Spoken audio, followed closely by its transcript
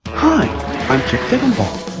Hi, I'm Jake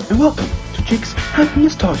Dickenball, and welcome to Jake's Happy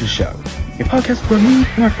Nostalgia Show, a podcast where me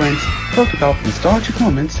and my friends talk about nostalgic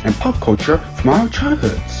moments and pop culture from our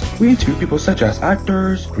childhoods. We interview people such as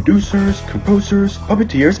actors, producers, composers,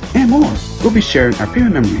 puppeteers, and more. We'll be sharing our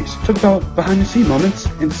favorite memories, talk about behind-the-scenes moments,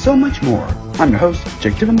 and so much more. I'm your host,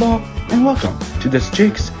 Jake Dickenball, and welcome to this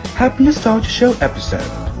Jake's Happy Nostalgia Show episode.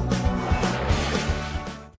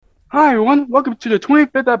 Hi everyone, welcome to the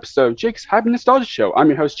 25th episode of Jake's Happy Nostalgia Show. I'm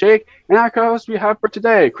your host Jake, and our co-hosts we have for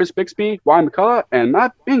today, Chris Bixby, Ryan McCullough, and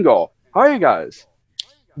Matt Bingle. How are you guys?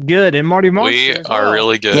 Good, and Marty Monster. We are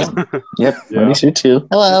really good. Yep, Marty's here too.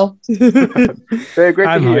 Hello. Very great to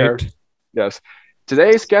I'm hear. hyped. Yes.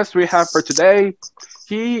 Today's guest we have for today,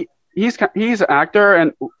 he's an actor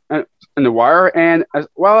and in The Wire, and as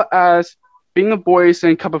well as being a voice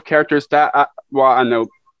in a couple of characters that I know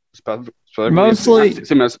Mostly-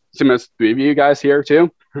 same as three of you guys here too.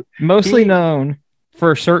 Mostly known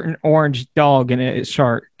for a certain orange dog and a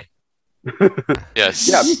shark. Yes.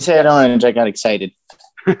 Yeah. You said orange, I got excited.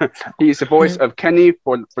 He's the voice of Kenny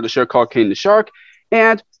for the show called Kenny the Shark,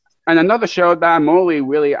 and another show that I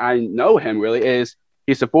know him really is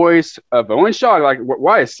he's the voice of Orange Dog, like what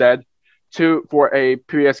Wyatt said, for a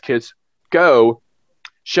PBS Kids Go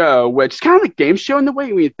show, which is kind of a game show in the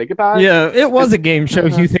way when you think about it. Yeah, it was a game show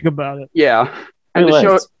if you think about it. Yeah, and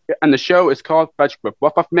the show is called Fetch with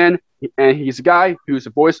Wuff Wuff Men, and he's a guy who's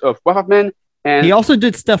the voice of Wuff Wuff Men, and He also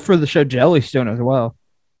did stuff for the show Jellystone as well.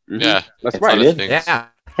 Yeah. that's Yes, right. he did. Yeah,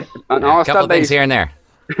 And all a couple stuff that things here and there.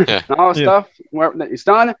 and all the stuff that he's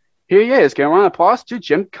done. Here he is. Give a round of applause to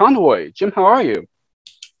Jim Conroy. Jim, how are you?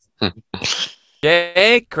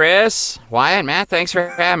 Jake, Chris, Wyatt, Matt, thanks for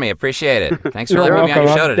having me. Appreciate it. Thanks for You're letting me on your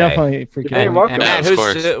welcome. show I'm today. Definitely freaking You're out. welcome. And Matt, Yeah, of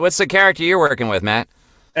course. what's the character you're working with, Matt?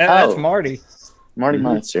 That's Oh. Marty. Marty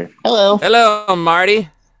Monster. Hello. Hello, Marty.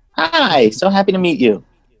 Hi. So happy to meet you.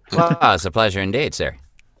 Well, it's a pleasure indeed, sir.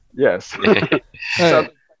 Yes. So,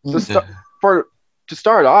 to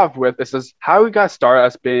start off with, this is how you got started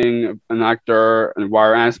as being an actor and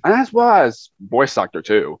Wire, and as well as voice actor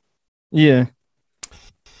too. Yeah.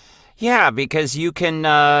 Yeah, because you can.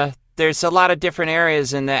 There's a lot of different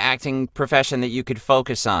areas in the acting profession that you could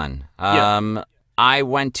focus on. I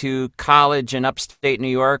went to college in upstate New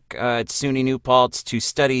York at SUNY New Paltz to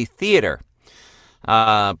study theater.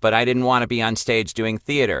 But I didn't want to be on stage doing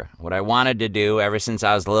theater. What I wanted to do ever since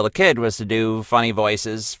I was a little kid was to do funny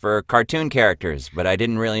voices for cartoon characters, but I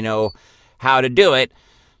didn't really know how to do it.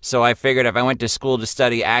 So I figured if I went to school to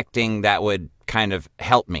study acting, that would kind of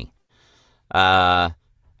help me. And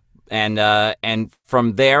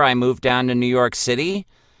from there, I moved down to New York City,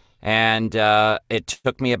 and it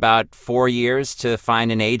took me about 4 years to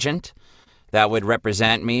find an agent that would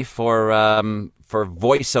represent me for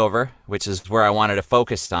voiceover, which is where I wanted to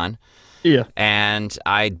focus on. Yeah. And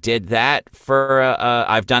I did that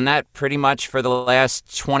I've done that pretty much for the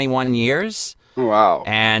last 21 years. Wow.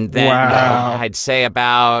 And then Wow. I'd say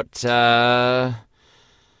about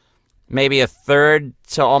maybe a third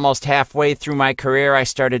to almost halfway through my career, I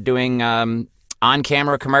started doing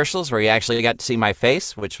on-camera commercials where you actually got to see my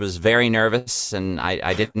face, which was very nervous, and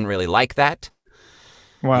I didn't really like that,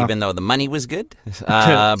 Wow. even though the money was good.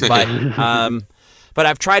 But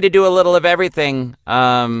I've tried to do a little of everything.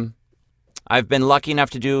 I've been lucky enough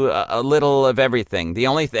to do a little of everything. The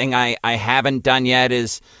only thing I haven't done yet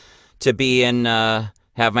is to be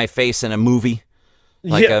have my face in a movie,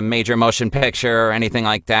 like a major motion picture or anything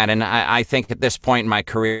like that. And I think at this point in my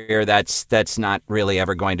career, that's not really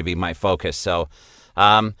ever going to be my focus. So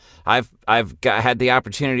I've had the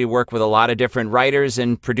opportunity to work with a lot of different writers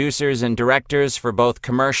and producers and directors for both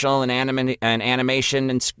commercial and animation,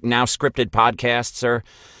 and now scripted podcasts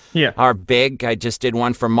are big. I just did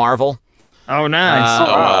one for Marvel. Oh, nice.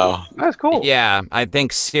 Oh, wow. That's cool. Yeah, I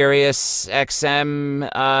think Sirius XM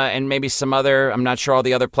and maybe some other, I'm not sure all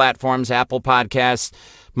the other platforms, Apple Podcasts.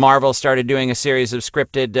 Marvel started doing a series of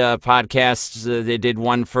scripted podcasts. They did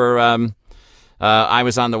one for, I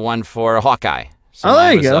was on the one for Hawkeye. So Oh, there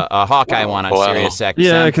mine you was go. A Hawkeye one on Wow. Sirius XM.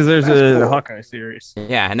 Yeah, because there's That's a cool. Hawkeye series.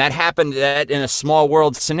 Yeah, and that happened that in a small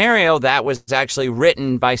world scenario that was actually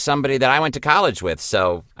written by somebody that I went to college with.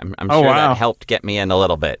 So I'm Oh, sure wow. that helped get me in a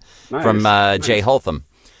little bit Nice. from Jay Holtham,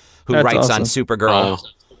 who That's writes on awesome. Supergirl Wow.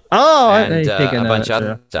 Oh, and I think I a know bunch that of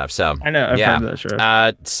other stuff. So show. I know. I've yeah. heard of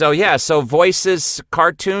that show. So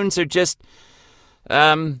cartoons are just,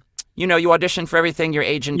 you audition for everything your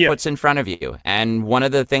agent Yeah. puts in front of you. And one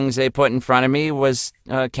of the things they put in front of me was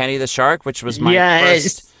Kenny the Shark, which was my Yes.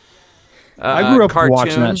 first I grew up cartoon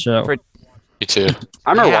watching that show. for Me too.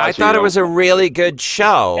 I remember I watching thought it them. was a really good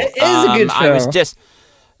show. It is a good I was show. just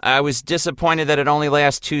I was disappointed that it only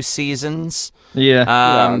lasts 2 seasons.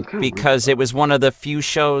 Yeah. because it was one of the few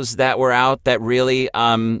shows that were out that really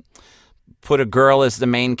put a girl as the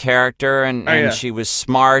main character, and she was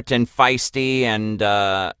smart and feisty,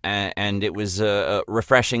 and it was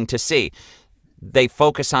refreshing to see. They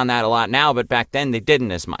focus on that a lot now, but back then they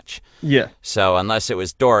didn't as much. Yeah. So unless it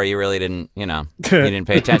was Dora, you really didn't, you didn't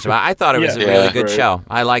pay attention. But I thought it was a really good show.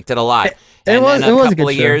 I liked it a lot. It was a couple good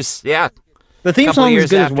of show. years, The theme couple song of was years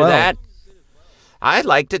good after as well. that, I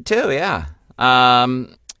liked it too. Yeah.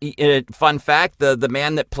 Fun fact: the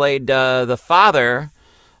man that played the father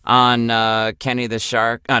on Kenny the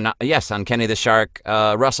Shark, on Kenny the Shark,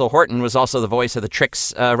 Russell Horton was also the voice of the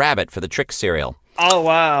Trix rabbit for the Trix cereal. Oh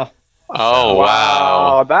wow. Oh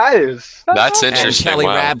wow, That's that's And interesting. Kelly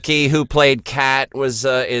Wow. Rabke, who played Kat, is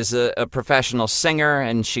a professional singer,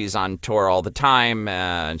 and she's on tour all the time.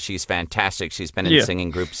 And she's fantastic. She's been in singing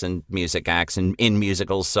groups and music acts and in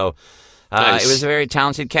musicals. So Nice. it was a very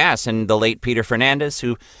talented cast. And the late Peter Fernandez,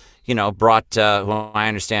 who brought, who I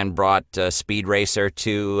understand brought Speed Racer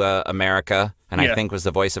to America, and I think was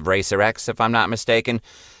the voice of Racer X, if I'm not mistaken.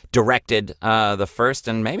 Directed the first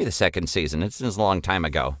and maybe the second season. It was a long time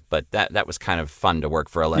ago, but that was kind of fun to work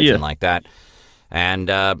for a legend like that. And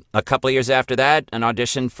a couple of years after that, an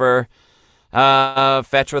audition for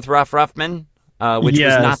Fetch with Ruff Ruffman, which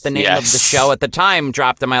was not the name of the show at the time,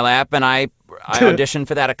 dropped in my lap, and I auditioned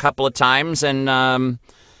for that a couple of times and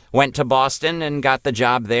went to Boston and got the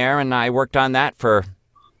job there, and I worked on that for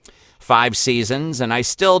 5 seasons, and I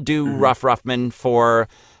still do Ruff Ruffman for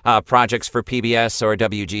projects for PBS or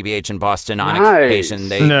WGBH in Boston on occasion.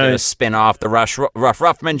 They did a spin-off, the Ruff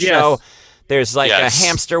Ruffman show. There's like a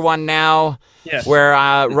hamster one now where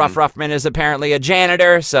Ruff Ruffman is apparently a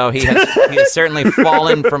janitor, so he has certainly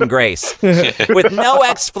fallen from grace with no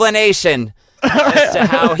explanation as to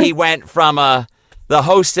how he went from the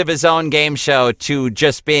host of his own game show to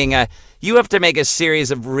just being you have to make a series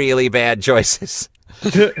of really bad choices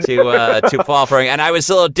to fall for it. And I was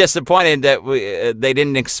a little disappointed that they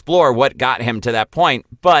didn't explore what got him to that point.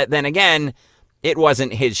 But then again, it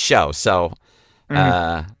wasn't his show, so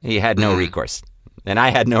he had no recourse. And I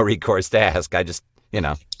had no recourse to ask. I just,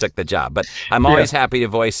 took the job. But I'm always happy to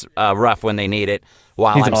voice Ruff when they need it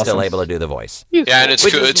while I'm still able to do the voice. Yeah, and it's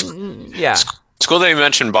Which cool. is- yeah. It's cool that you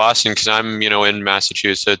mentioned Boston because I'm, in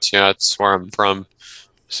Massachusetts. That's where I'm from.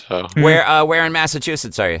 So Where in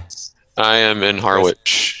Massachusetts are you? I am in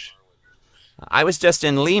Harwich. I was just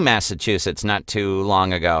in Lee, Massachusetts, not too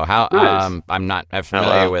long ago. Nice. I'm not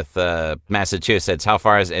familiar wow. with Massachusetts. How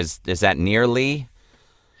far is that near Lee?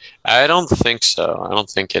 I don't think so. I don't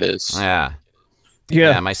think it is. Yeah.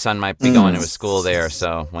 Yeah. My son might be going to a school there,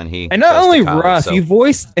 so when he And not goes to only college, Ruff, so- you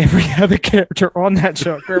voiced every other character on that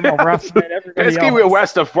show. Grandma Ruff and everybody Let's keep it else.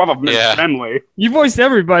 west of Ruffman's Yeah. family. You voiced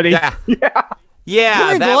everybody. Yeah.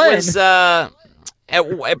 Really that Glenn. was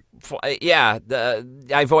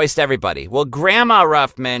I voiced everybody. Well, Grandma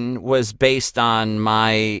Ruffman was based on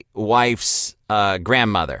my wife's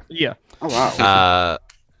grandmother, Yeah. Oh, wow.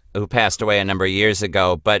 who passed away a number of years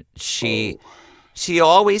ago, but she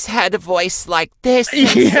always had a voice like this.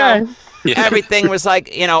 and Yeah. so everything was like,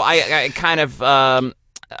 I kind of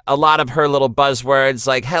a lot of her little buzzwords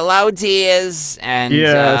like "hello, dears" and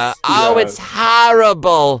Yes. "oh, Yes. it's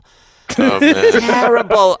horrible." Oh, man.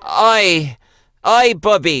 Terrible. Oi,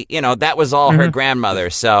 bubby. That was all her grandmother.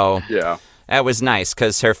 So Yeah. that was nice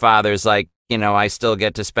because her father's like, I still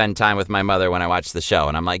get to spend time with my mother when I watch the show.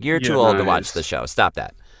 And I'm like, you're too old to watch Nice. the show. Stop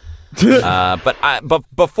that. But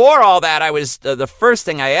before all that, I was the first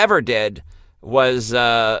thing I ever did was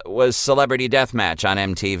Celebrity Deathmatch on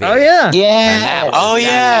MTV. Oh, yeah. And that was- Oh,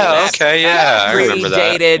 yeah. that Okay, yeah. I remember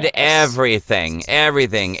that. predated everything.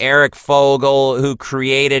 Eric Fogel, who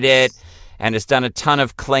created it and has done a ton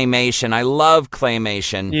of claymation. I love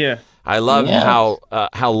claymation. Yeah. I love Yeah.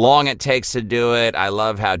 how long it takes to do it. I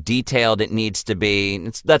love how detailed it needs to be.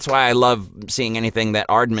 That's why I love seeing anything that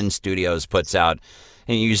Aardman Studios puts out.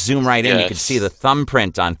 And you zoom right in, you can Yes. see the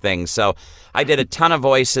thumbprint on things. So I did a ton of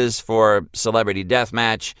voices for Celebrity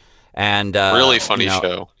Deathmatch. And Really funny you know,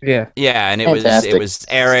 show. Yeah. yeah, and Fantastic. it was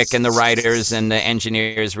Eric and the writers and the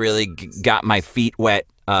engineers really got my feet wet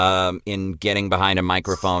in getting behind a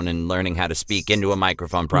microphone and learning how to speak into a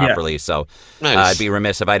microphone properly. So Nice. I'd be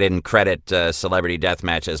remiss if I didn't credit Celebrity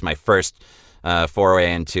Deathmatch as my first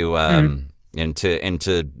foray into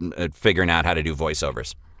figuring out how to do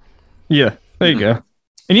voiceovers. Yeah. There you go.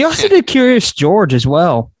 And you also did Curious George as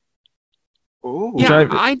well. Ooh. Yeah,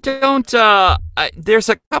 Which I don't. There's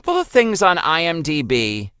a couple of things on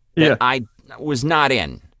IMDb that Yeah. I was not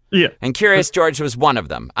in. Yeah. And Curious George was one of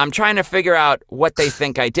them. I'm trying to figure out what they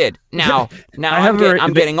think I did. Now I have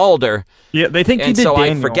I'm getting older, Yeah. They think you and did so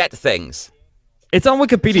Daniel. I forget things. It's on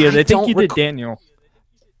Wikipedia. I They think don't you did rec- Daniel.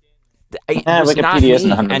 It Yeah, was not Wikipedia isn't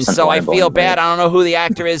me, 100% and so I reliable feel anyway. bad. I don't know who the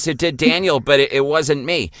actor is who did Daniel, but it wasn't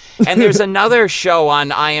me. And there's another show on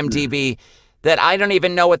IMDb that I don't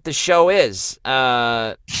even know what the show is.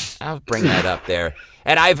 I'll bring that up there.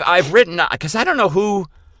 And I've written because I don't know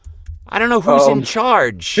who's in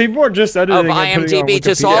charge People are just of editing and putting it on IMDb.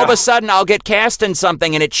 Just Wikipedia. all of a sudden, I'll get cast in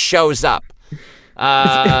something and it shows up.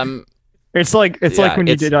 It's like Yeah, when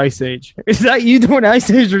you it's- did Ice Age. Is that you doing Ice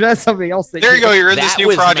Age, or is that something else? That There you go. You're in this That new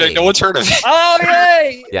was project. me. No one's heard of it. Oh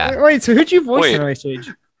yay! Yeah. Wait, so who'd you voice Wait. in Ice Age?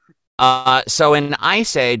 So in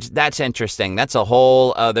Ice Age, that's interesting. That's a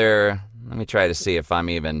whole other. Let me try to see if I'm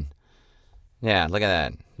even. Yeah, look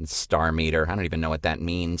at that star meter. I don't even know what that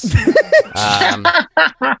means.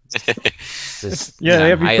 Yeah, they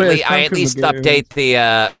have you play as I at Kung Fu least Magoo. update the.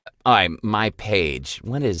 All right, my page.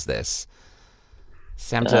 What is this?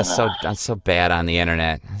 See, I'm so bad on the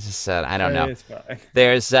internet. I just I don't know. It's fine.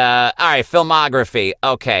 There's all right, filmography.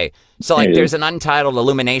 Okay. So like There it there's an untitled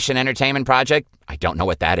Illumination Entertainment project. I don't know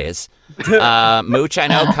what that is. Mooch, I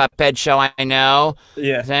know. Cuphead show, I know.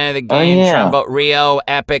 Yeah. Then the game, yeah. Trumbo, Rio,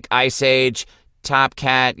 Epic, Ice Age, Top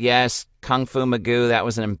Cat, yes. Kung Fu Magoo, that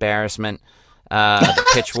was an embarrassment. The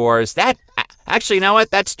Pitch Wars. That actually, you know what?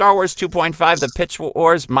 That Star Wars 2.5, the Pitch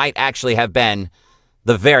Wars might actually have been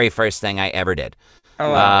the very first thing I ever did.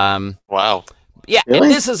 Oh, wow. Wow. Yeah, Really?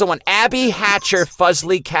 and this is the one. Abby Hatcher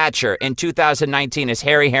Fuzzly Catcher in 2019 is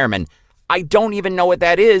Harry Harriman. I don't even know what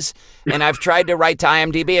that is, and I've tried to write to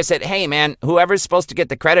IMDb. I said, hey, man, whoever's supposed to get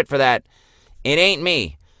the credit for that, it ain't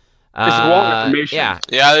me. It's wrong information. Yeah,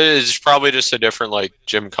 Yeah, it's probably just a different like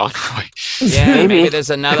Jim Conroy. yeah, maybe, Maybe. there's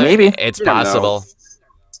another. Maybe. It's You don't know. possible.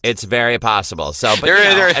 It's very possible. So, but There- you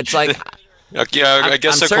know, there- it's like Yeah, I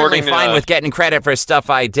guess I'm certainly according fine to with getting credit for stuff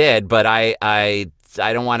I did, but I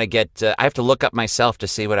don't want to get. I have to look up myself to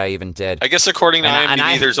see what I even did. I guess according to And IMDb,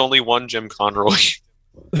 I- there's only one Jim Conroy.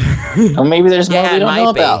 Or maybe there's more Yeah, we it don't know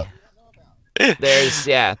might be. about.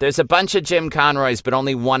 There's a bunch of Jim Conroys, but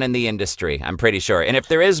only one in the industry. I'm pretty sure. And if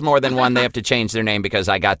there is more than one, they have to change their name because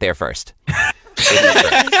I got there first.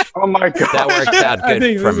 Oh my god. That works out I good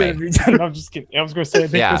think for this me. is every time. I'm just kidding. I was going to say, I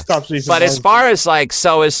think Yeah. this stops me. But as far as like,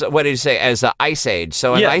 so is what did you say? As Ice Age.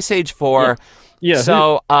 So in Yeah. Ice Age 4. yeah,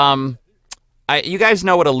 So you guys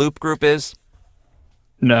know what a loop group is?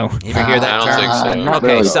 no, You ever hear that I don't term? think so. Not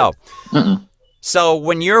Okay, really. so Mm-mm. so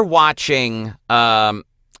when you're watching an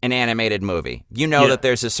animated movie, you know Yeah. that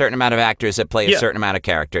there's a certain amount of actors that play a Yeah. certain amount of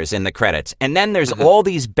characters in the credits. And then there's all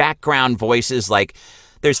these background voices like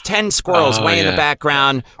there's 10 squirrels Oh, way in the yeah.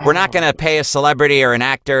 background. We're not going to pay a celebrity or an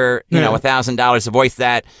actor, Yeah. $1,000 to voice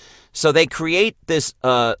that. So they create this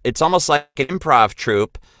it's almost like an improv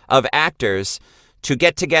troupe of actors to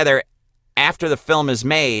get together after the film is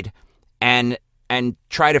made and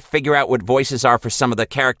try to figure out what voices are for some of the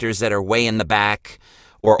characters that are way in the back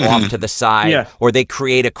or off to the side, Yeah. or they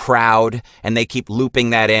create a crowd and they keep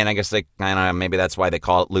looping that in. I guess I don't know, maybe that's why they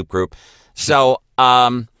call it loop group. So,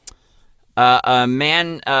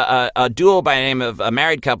 a duo by the name of a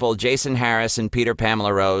married couple, Jason Harris and Peter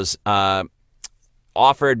Pamela Rose,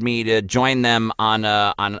 offered me to join them on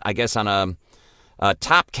a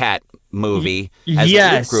Top Cat movie as a loop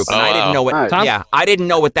Yes. group, and Oh, I didn't wow. know what. Nice. Yeah, I didn't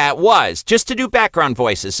know what that was. Just to do background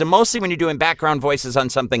voices. So mostly when you're doing background voices on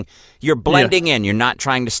something, you're blending in. You're not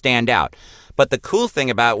trying to stand out. But the cool thing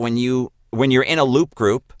about when you're in a loop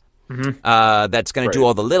group, that's going to do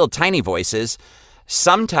all the little tiny voices.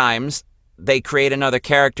 Sometimes they create another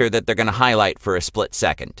character that they're going to highlight for a split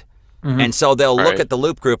second. And so they'll look Right. at the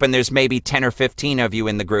loop group, and there's maybe 10 or 15 of you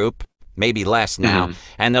in the group, maybe less now.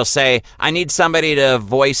 And they'll say, I need somebody to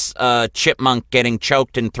voice a chipmunk getting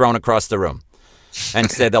choked and thrown across the room. And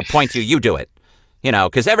so they'll point to you, you do it.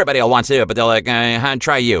 Because everybody will want to do it, but they're like,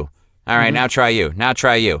 try you. All right, now try you. Now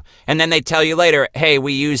try you. And then they tell you later, hey,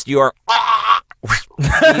 we used your... we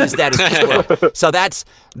used that as squirrel. So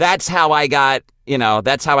that's how I got,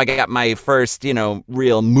 that's how I got my first,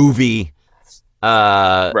 real movie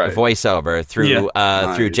voiceover through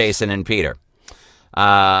through Nice. Jason and Peter.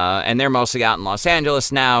 And they're mostly out in Los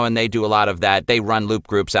Angeles now, and they do a lot of that. They run loop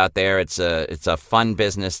groups out there. It's a fun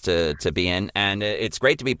business to be in, and it's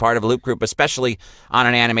great to be part of a loop group, especially on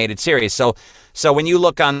an animated series. So when you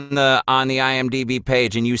look on the IMDb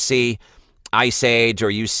page and you see Ice Age or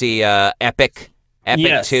you see Epic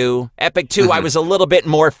Yes. 2, Epic 2, I was a little bit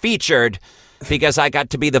more featured because I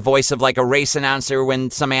got to be the voice of like a race announcer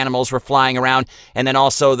when some animals were flying around, and then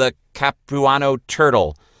also the Capuano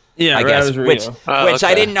turtle. Yeah, I right, guess, that was which Rio. Oh, I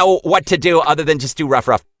okay. didn't know what to do other than just do Rough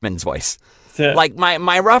Ruffman's voice. Yeah. Like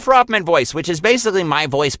my Rough Ruffman voice, which is basically my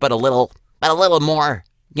voice, but a little more,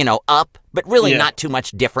 up, but really Yeah. not too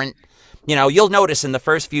much different. you'll notice in the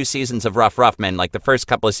first few seasons of Rough Roughman, like the first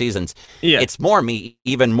couple of seasons, it's more me,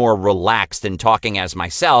 even more relaxed and talking as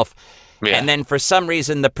myself. Yeah. And then for some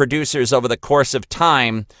reason, the producers over the course of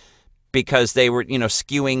time, because they were,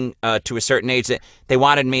 skewing to a certain age, they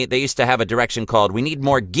wanted me, they used to have a direction called, we need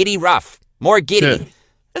more giddy rough, more giddy. Yeah.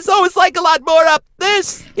 It's always like a lot more up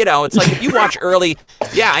this. It's like if you watch early,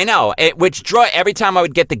 I know, every time I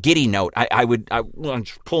would get the giddy note, I would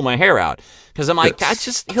pull my hair out. Because I'm like,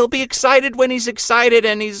 he'll be excited when he's excited,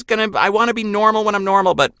 and I want to be normal when I'm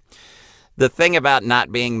normal. But the thing about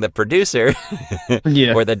not being the producer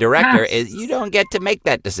or the director is you don't get to make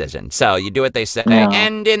that decision. So you do what they say. No.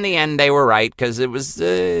 And in the end, they were right because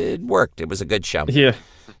it worked. It was a good show. Yeah.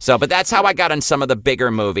 So, but that's how I got on some of the bigger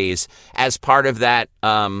movies as part of that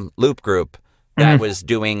Loop group that was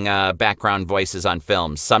doing background voices on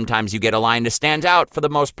films. Sometimes you get a line that stands out. For the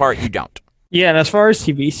most part, you don't. Yeah, and as far as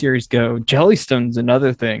TV series go, Jellystone's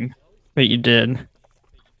another thing that you did.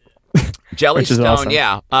 Jellystone, awesome.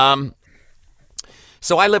 Yeah.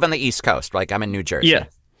 So I live on the East Coast, like I'm in New Jersey. Yeah.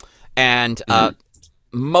 And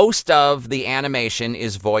most of the animation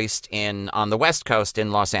is voiced on the West Coast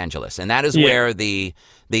in Los Angeles. And that is where the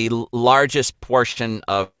largest portion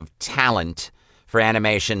of talent for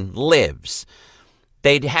animation lives.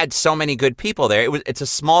 They'd had so many good people there. It's a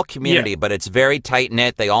small community, but it's very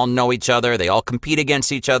tight-knit. They all know each other. They all compete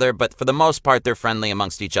against each other. But for the most part, they're friendly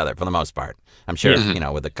amongst each other, for the most part. I'm sure,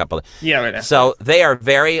 with a couple of... Yeah, right now. So they are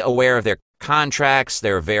very aware of their contracts.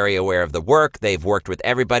 They're very aware of the work. They've worked with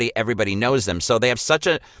everybody. Everybody knows them. So they have such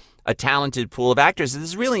a talented pool of actors.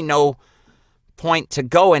 There's really no point to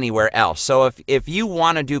go anywhere else. So if you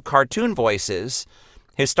want to do cartoon voices...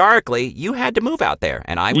 Historically, you had to move out there,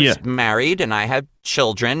 and I was married, and I had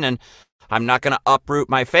children, and I'm not going to uproot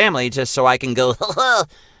my family just so I can go,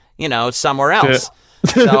 somewhere else.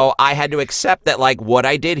 So I had to accept that, like, what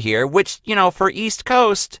I did here, which, for East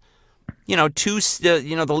Coast,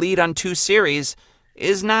 the lead on 2 series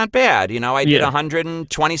is not bad. I did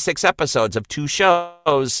 126 episodes of 2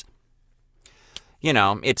 shows.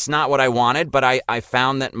 It's not what I wanted, but I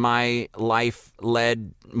found that my life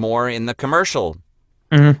led more in the commercial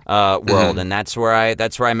world, and that's where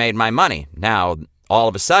I made my money. Now, all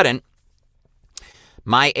of a sudden,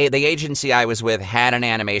 the agency I was with had an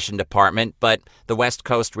animation department, but the West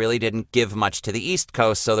Coast really didn't give much to the East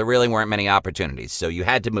Coast, so there really weren't many opportunities. So you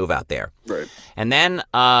had to move out there. Right. And then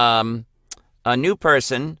a new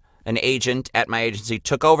person, an agent at my agency,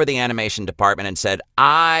 took over the animation department and said,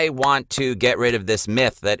 I want to get rid of this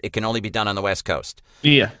myth that it can only be done on the West Coast.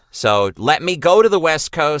 Yeah. So let me go to the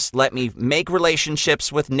West Coast. Let me make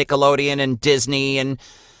relationships with Nickelodeon and Disney and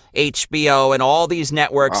HBO and all these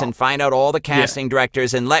networks and find out all the casting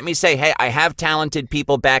directors. And let me say, hey, I have talented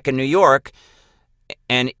people back in New York.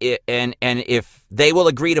 And if they will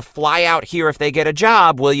agree to fly out here if they get a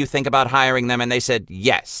job, will you think about hiring them? And they said,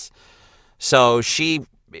 yes. So she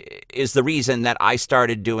is the reason that I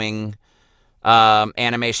started doing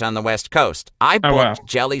animation on the West Coast. I booked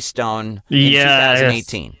Jellystone in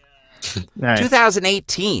 2018. Nice.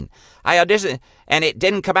 2018. I auditioned, and it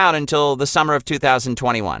didn't come out until the summer of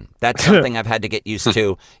 2021. That's something I've had to get used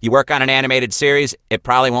to. You work on an animated series, it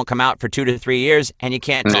probably won't come out for 2 to 3 years, and you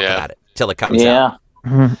can't talk about it till it comes out.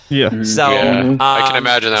 Yeah. So I can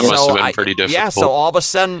imagine that must have been pretty difficult. Yeah, so all of a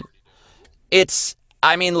sudden,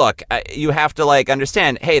 look, you have to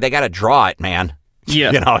understand, hey, they got to draw it, man.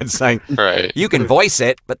 Yeah. It's like, right. You can voice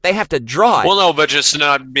it, but they have to draw it. Well, no, but just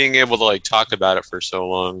not being able to talk about it for so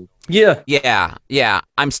long. Yeah. Yeah.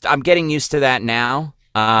 I'm getting used to that now.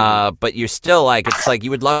 But you're still it's like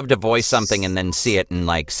you would love to voice something and then see it in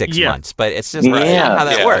 6 months, but it's just not how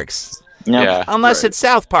that works. No. Yeah, Unless it's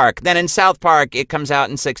South Park. Then in South Park, it comes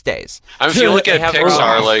out in 6 days. I mean, if you look at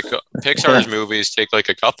Pixar, Pixar's movies take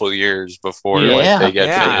a couple of years before they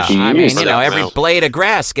get finished. I mean, every blade of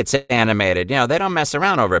grass gets animated. They don't mess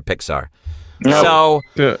around over at Pixar. No.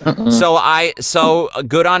 So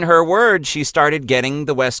good on her word. She started getting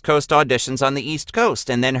the West Coast auditions on the East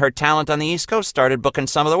Coast, and then her talent on the East Coast started booking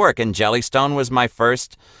some of the work. And Jellystone was my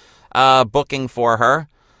first booking for her.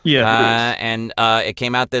 Yeah. And it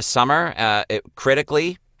came out this summer. It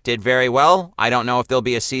critically did very well. I don't know if there'll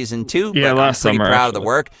be a season 2, but I'm pretty proud of the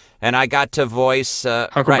work. And I got to voice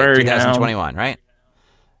 2021, right?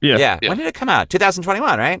 Yeah. When did it come out?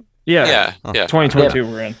 2021, right? Yeah. 2022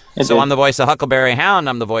 we're in. So I'm the voice of Huckleberry Hound.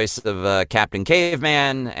 I'm the voice of Captain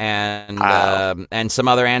Caveman and some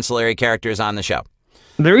other ancillary characters on the show.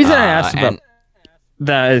 The reason I asked about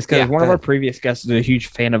that is because one of our previous guests is a huge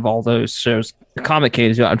fan of all those shows. The Comic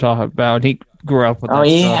Cage I'm talking about. He grew up with that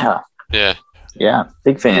stuff. Yeah,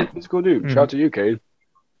 big fan. He's a cool dude. Shout out to you, Cade.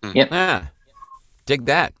 Yep. Yeah. Dig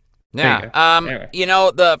that. Yeah.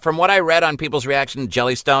 Anyway. From what I read on people's reaction to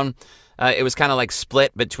Jellystone, it was kind of like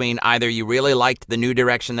split between either you really liked the new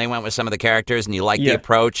direction they went with some of the characters and you liked the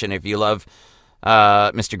approach, and if you love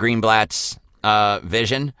Mr. Greenblatt's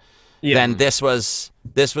vision, then this was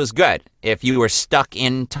good. If you were stuck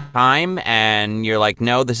in time and you're like,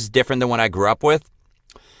 no, this is different than what I grew up with,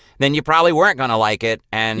 then you probably weren't going to like it.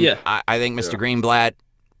 And I think Mr. Greenblatt,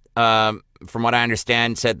 from what I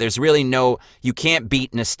understand, said there's really you can't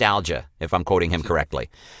beat nostalgia, if I'm quoting him correctly.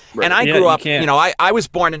 Right. And I grew up, I was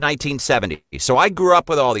born in 1970, so I grew up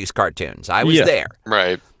with all these cartoons. I was there.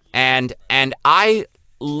 Right. And I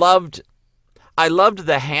loved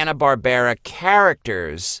the Hanna-Barbera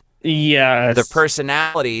characters, the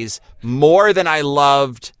personalities, more than I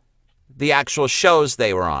loved the actual shows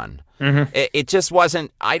they were on. Mm-hmm. It just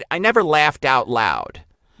wasn't, I never laughed out loud.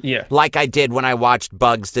 Yeah. Like I did when I watched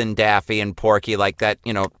Bugs and Daffy and Porky, like that,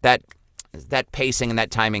 that pacing and that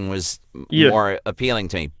timing was more appealing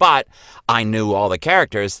to me. But I knew all the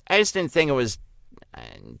characters. I just didn't think it was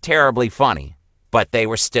terribly funny, but they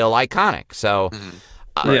were still iconic. So,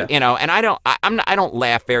 and I don't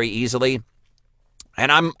laugh very easily.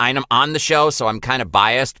 And I'm on the show, so I'm kind of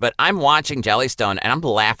biased, but I'm watching Jellystone and I'm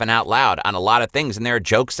laughing out loud on a lot of things. And there are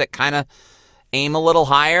jokes that kind of aim a little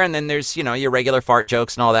higher, and then there's your regular fart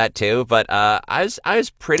jokes and all that too. But I was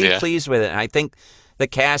pretty pleased with it, and I think the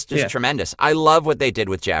cast is tremendous. I love what they did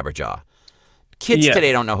with Jabberjaw. Kids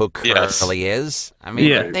today don't know who Curly is. I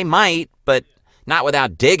mean, they might, but not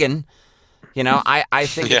without digging. I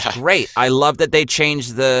think it's great. I love that they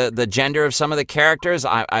changed the gender of some of the characters.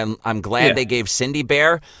 I'm glad they gave Cindy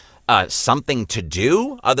Bear something to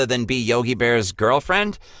do other than be Yogi Bear's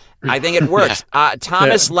girlfriend. I think it works.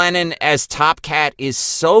 Thomas Lennon as Top Cat is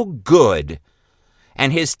so good,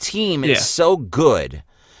 and his team is so good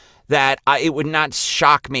that it would not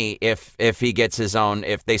shock me if he gets his own,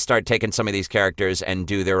 if they start taking some of these characters and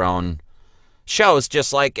do their own shows,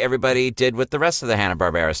 just like everybody did with the rest of the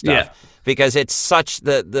Hanna-Barbera stuff. Yeah. Because it's such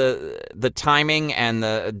the timing and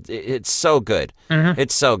it's so good. Mm-hmm.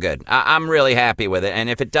 It's so good. I'm really happy with it. And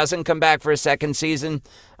if it doesn't come back for a second season,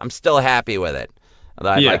 I'm still happy with it.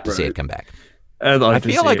 Although I'd like to see it come back. I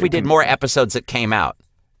feel like we did more episodes that came out.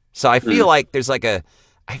 So I feel like there's like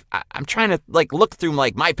I'm trying to look through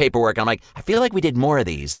my paperwork, and I'm like, I feel like we did more of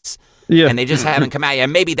these. Yeah. And they just haven't come out yet.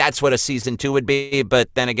 And maybe that's what a season 2 would be,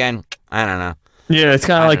 but then again, I don't know. Yeah, it's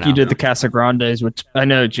kind of like you did the Casagrandes, which I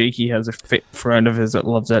know Jakey has a friend of his that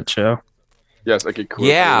loves that show. Yes, like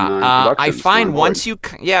I find once you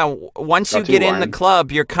get in the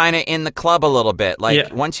club, you're kind of in the club a little bit.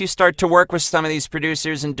 Once you start to work with some of these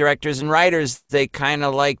producers and directors and writers, they kind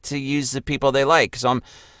of like to use the people they like. So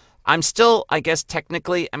I'm still, I guess,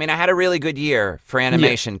 technically, I had a really good year for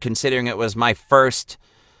animation, considering it was my first.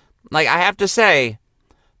 I have to say,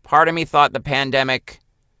 part of me thought the pandemic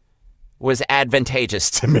was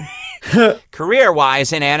advantageous to me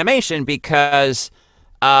career-wise in animation, because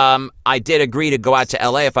I did agree to go out to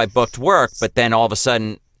LA if I booked work, but then all of a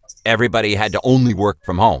sudden everybody had to only work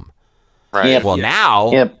from home. Right. Yep. Well,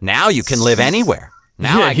 now you can live anywhere.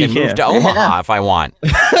 Now I can move to Omaha if I want.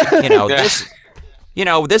 This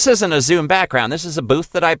isn't a Zoom background. This is a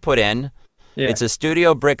booth that I put in. Yeah. It's a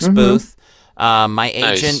Studio Bricks booth. My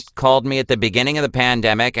agent called me at the beginning of the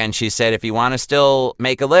pandemic, and she said, if you want to still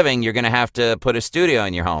make a living, you're going to have to put a studio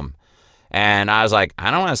in your home. And I was like,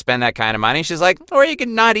 I don't want to spend that kind of money. She's like, or you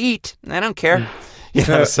can not eat. I don't care.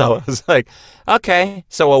 So I was like, okay.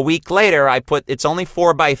 So a week later, it's only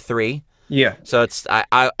 4x3. Yeah. So it's,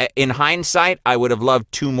 I in hindsight, I would have loved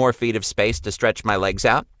 2 more feet of space to stretch my legs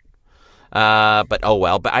out. But oh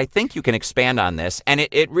well. But I think you can expand on this. And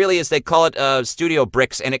it really is, they call it Studio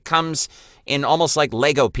Bricks, and it comes in almost like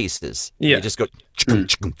Lego pieces. Yeah. You just go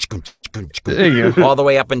all the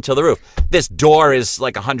way up until the roof. This door is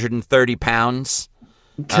like 130 pounds.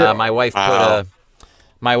 My wife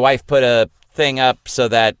put a thing up so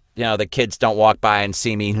that the kids don't walk by and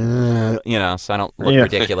see me, so I don't look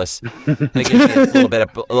ridiculous. It gives me a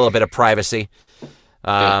little bit of privacy.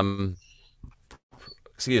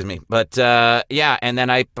 Excuse me, but and then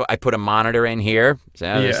I put a monitor in here.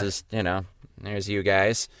 So this is there's you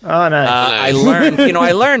guys. Oh, nice. I learned,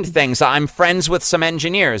 I learned things. I'm friends with some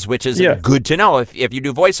engineers, which is good to know if you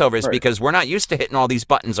do voiceovers, because we're not used to hitting all these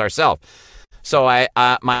buttons ourselves. So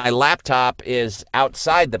my laptop is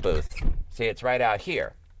outside the booth. See, it's right out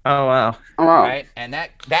here. Oh wow! Right, and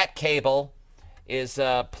that cable is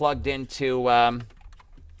plugged into. Well,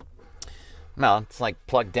 it's like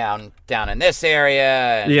plugged down in this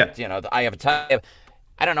area. And, I have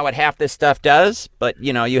I don't know what half this stuff does, but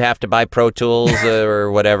you have to buy Pro Tools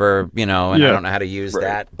or whatever, and I don't know how to use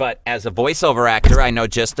that. But as a voiceover actor, I know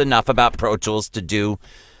just enough about Pro Tools to do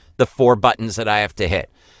the 4 buttons that I have to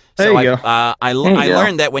hit. So I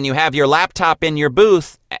learned that when you have your laptop in your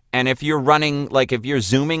booth, and if you're running, like if you're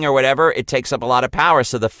Zooming or whatever, it takes up a lot of power,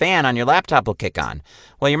 so the fan on your laptop will kick on.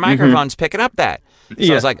 Well, your microphone's picking up that.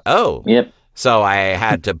 So I was like, oh. Yep. So I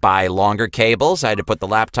had to buy longer cables. I had to put the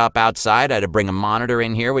laptop outside. I had to bring a monitor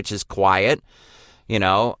in here, which is quiet.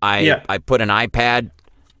 I put an iPad,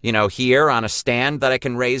 here on a stand that I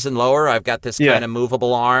can raise and lower. I've got this kind of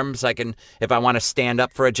movable arms. I can, if I want to stand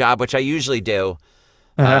up for a job, which I usually do,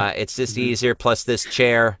 it's just easier. Plus this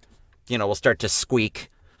chair, will start to squeak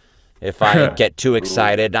if I get too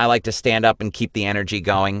excited. I like to stand up and keep the energy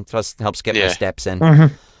going. Plus helps get my steps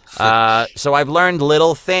in. So I've learned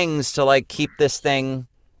little things to like keep this thing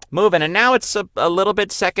moving, and now it's a little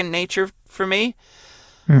bit second nature for me.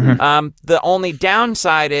 The only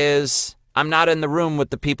downside is I'm not in the room with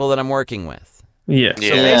the people that I'm working with. So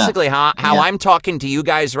basically how I'm talking to you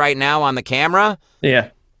guys right now on the camera,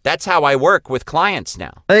 that's how I work with clients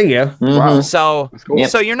now. There you go. Wow. So cool.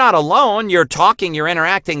 So you're not alone, you're talking, you're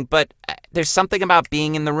interacting, but there's something about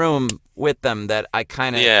being in the room with them that I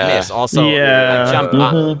kind of miss. Also,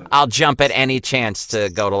 I'll jump at any chance to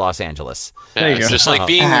go to Los Angeles. It's just like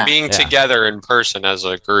being together in person as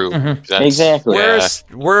a group. Exactly.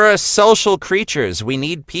 We're social creatures. We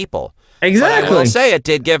need people. Exactly. But I will say it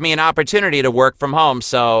did give me an opportunity to work from home.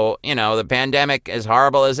 So, the pandemic, as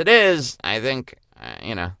horrible as it is, I think,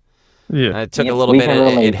 it took a little bit.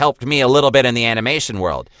 It helped me a little bit in the animation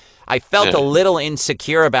world. I felt a little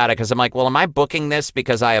insecure about it because I'm like, well, am I booking this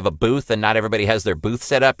because I have a booth and not everybody has their booth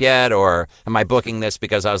set up yet? Or am I booking this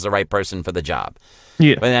because I was the right person for the job?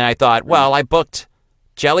 Yeah. But then I thought, well, I booked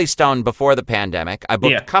Jellystone before the pandemic. I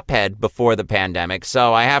booked Cuphead before the pandemic.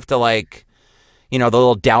 So I have to the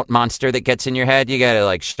little doubt monster that gets in your head, you got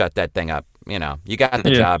to shut that thing up. You got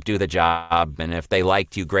the job, do the job. And if they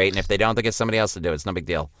liked you, great. And if they don't, they get somebody else to do it. It's no big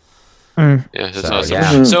deal. That's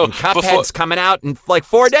awesome. So Cuphead's coming out in 4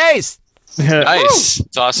 days. Nice.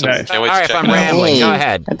 It's awesome. Nice. Can't wait All to right, check if I'm it out. rambling, go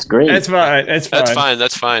ahead. That's great. That's fine. That's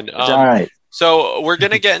fine. It's all right. So we're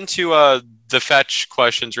going to get into the fetch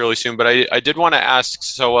questions really soon, but I did want to ask,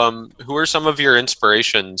 so who are some of your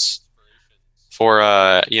inspirations for,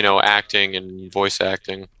 acting and voice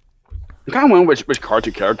acting? I'm kind of wondering which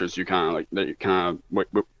cartoon characters you kind of like,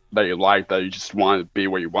 that you like, that you just want to be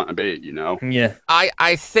where you want to be, Yeah.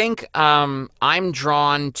 I think I'm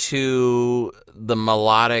drawn to the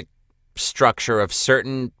melodic structure of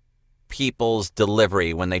certain people's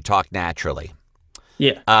delivery when they talk naturally.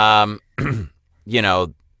 Yeah.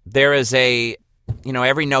 There is every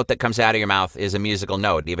note that comes out of your mouth is a musical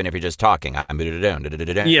note, even if you're just talking. Yeah.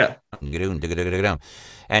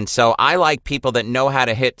 And so I like people that know how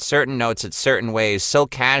to hit certain notes at certain ways so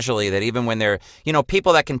casually that even when they're,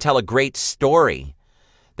 people that can tell a great story,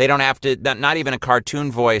 they don't have to, not even a cartoon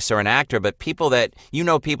voice or an actor, but people that,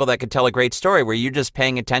 people that could tell a great story where you're just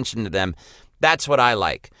paying attention to them. That's what I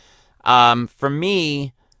like. For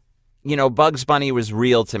me, Bugs Bunny was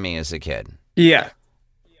real to me as a kid. Yeah.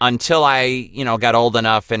 Until I, got old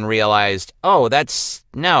enough and realized, you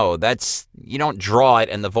don't draw it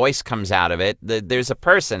and the voice comes out of it. There's a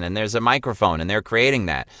person and there's a microphone and they're creating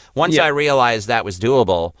that. Once I realized that was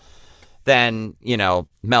doable, then,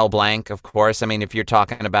 Mel Blanc, of course. I mean, if you're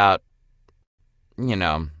talking about,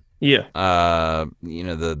 the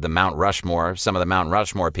Mount Rushmore, some of the Mount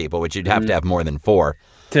Rushmore people, which you'd have to have more than 4.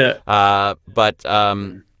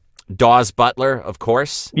 Dawes Butler, of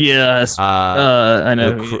course. Yes. I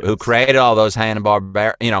know. Who created all those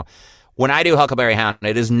Hanna-Barbera. When I do Huckleberry Hound,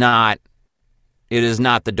 it is not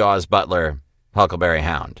the Dawes Butler Huckleberry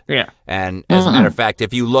Hound. Yeah. And as a matter of fact,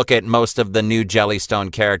 if you look at most of the new Jellystone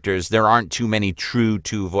characters, there aren't too many true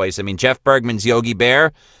to voice. I mean, Jeff Bergman's Yogi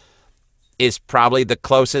Bear is probably the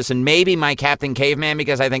closest, and maybe my Captain Caveman,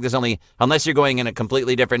 because I think there's only, unless you're going in a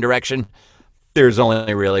completely different direction, there's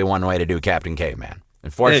only really one way to do Captain Caveman.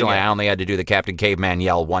 Unfortunately, I only had to do the Captain Caveman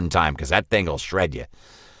yell one time because that thing will shred you.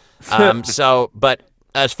 But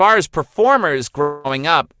as far as performers growing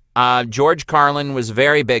up, George Carlin was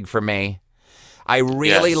very big for me. I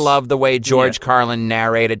really love the way George Carlin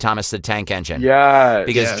narrated Thomas the Tank Engine. Yeah.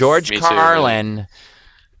 Because George Carlin,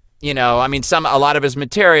 a lot of his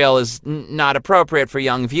material is not appropriate for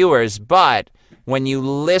young viewers, but when you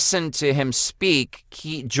listen to him speak,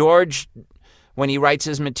 George, when he writes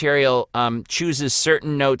his material, chooses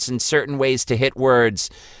certain notes and certain ways to hit words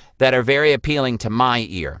that are very appealing to my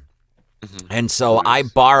ear. And so I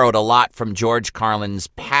borrowed a lot from George Carlin's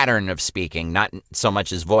pattern of speaking, not so much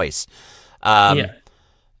his voice.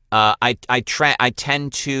 I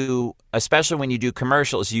tend to, especially when you do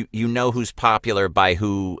commercials, you know who's popular by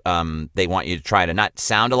who they want you to try to not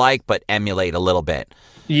sound alike, but emulate a little bit.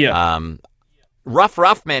 Yeah. Ruff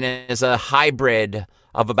Ruffman is a hybrid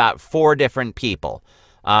of about 4 different people.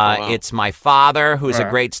 Wow. It's my father, who's a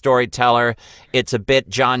great storyteller. It's a bit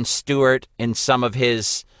Jon Stewart in some of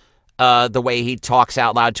his, the way he talks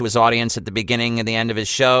out loud to his audience at the beginning and the end of his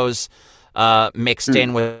shows, mixed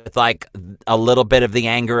in with like a little bit of the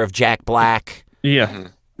anger of Jack Black. Yeah.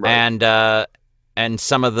 Right. And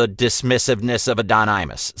some of the dismissiveness of a Don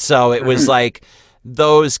Imus. So it was like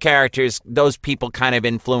those characters, those people kind of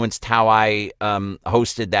influenced how I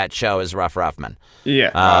hosted that show as Ruff Ruffman.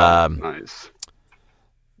 Yeah. Nice.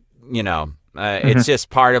 You know, it's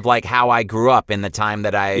just part of like how I grew up in the time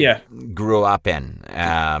that I grew up in.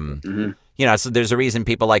 You know, so there's a reason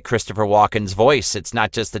people like Christopher Walken's voice. It's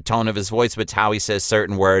not just the tone of his voice, but it's how he says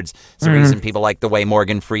certain words. It's the reason people like the way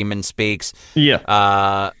Morgan Freeman speaks.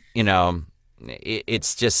 Yeah. You know,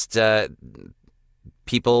 it's just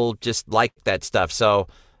people just like that stuff. So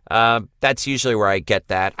that's usually where I get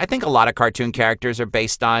that. I think a lot of cartoon characters are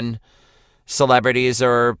based on celebrities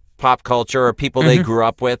or pop culture or people they grew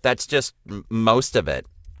up with. That's just most of it.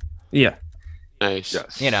 Yeah. Nice.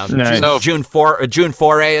 Yes. You know, Nice. June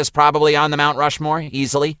Foray is probably on the Mount Rushmore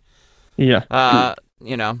easily. Yeah.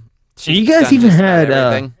 You know, You guys done even just about had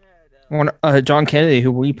everything. John Kennedy,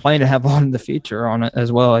 who we plan to have on in the future on it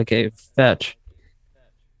as well, aka Fetch.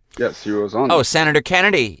 Yes, he was on. Oh, Senator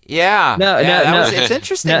Kennedy. Yeah. No, It's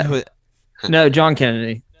interesting. No. No, John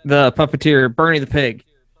Kennedy, the puppeteer, Bernie the Pig.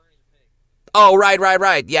 Oh,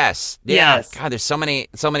 right. Yes. Yeah. Yes. God, there's so many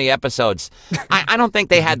episodes. I don't think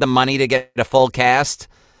they had the money to get a full cast.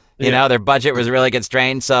 You know, their budget was really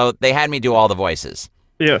constrained, so they had me do all the voices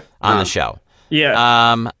on the show.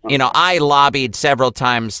 Yeah. You know, I lobbied several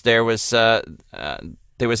times. There was an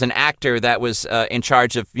actor that was in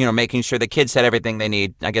charge of, you know, making sure the kids had everything they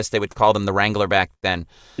need. I guess they would call them the Wrangler back then.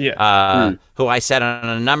 Yeah. Who I said on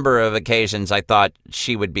a number of occasions I thought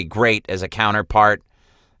she would be great as a counterpart.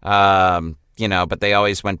 You know, but they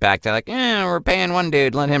always went back to like, we're paying one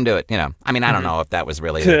dude, let him do it. You know, I mean, I don't know if that was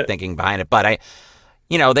really the thinking behind it, but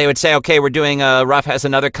you know, they would say, okay, we're doing Ruff has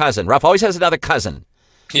another cousin. Ruff always has another cousin.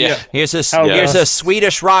 Yeah. Here's a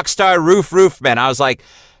Swedish rock star, Ruffman. I was like,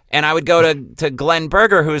 and I would go to Glenn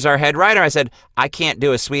Berger, who's our head writer. I said, I can't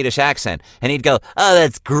do a Swedish accent. And he'd go, oh,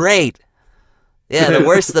 that's great. Yeah, the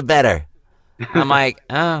worse the better. I'm like,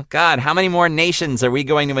 oh, God, how many more nations are we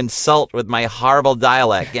going to insult with my horrible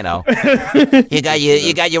dialect, you know? you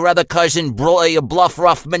got your other cousin, your Bluff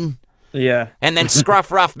Ruffman. Yeah. And then Scruff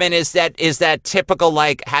Ruffman is that typical,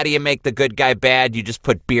 like, how do you make the good guy bad? You just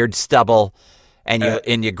put beard stubble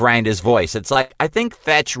and you grind his voice. It's like, I think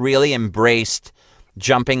Fetch really embraced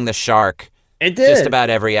jumping the shark. It did. Just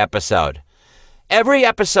about every episode. Every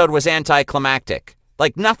episode was anticlimactic.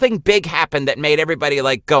 Like, nothing big happened that made everybody,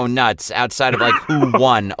 like, go nuts outside of, like, who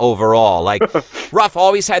won overall. Like, Ruff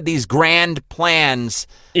always had these grand plans,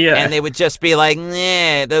 and they would just be like,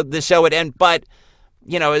 the show would end. But,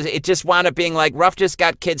 you know, it just wound up being like, Ruff just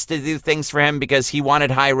got kids to do things for him because he wanted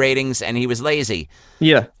high ratings and he was lazy.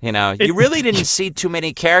 Yeah. You know, you really didn't see too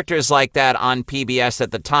many characters like that on PBS at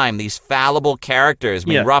the time, these fallible characters. I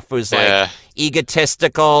mean, Ruff was, like,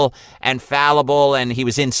 egotistical and fallible, and he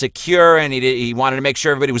was insecure, and he wanted to make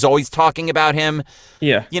sure everybody was always talking about him.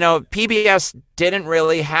 Yeah. You know, PBS didn't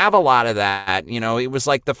really have a lot of that. You know, it was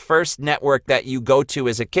like the first network that you go to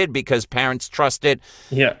as a kid because parents trusted.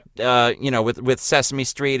 Yeah. You know, with Sesame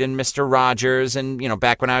Street and Mr. Rogers, and, you know,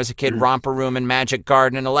 back when I was a kid, Romper Room and Magic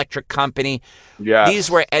Garden and Electric Company. Yeah. These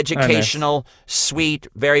were educational, sweet,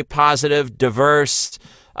 very positive, diverse.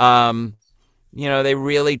 You know, they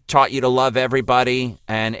really taught you to love everybody,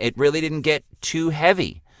 and it really didn't get too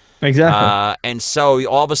heavy. Exactly. And so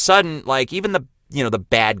all of a sudden, like, even the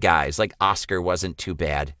bad guys, like Oscar wasn't too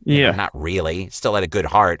bad. You know, not really. Still had a good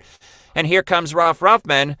heart. And here comes Ruff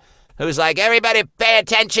Ruffman, who's like, everybody pay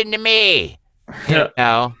attention to me. You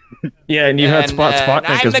know? Yeah, and you had Spotnik as well.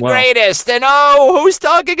 I'm the greatest, and who's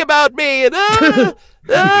talking about me? And I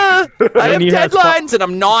have deadlines, and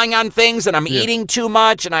I'm gnawing on things, and I'm eating too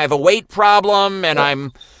much, and I have a weight problem, and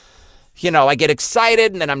I'm, you know, I get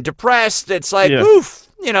excited, and then I'm depressed. It's like, oof,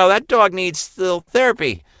 you know, that dog needs little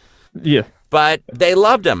therapy. Yeah. But they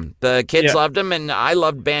loved him. The kids loved him, and I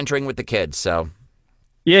loved bantering with the kids, so.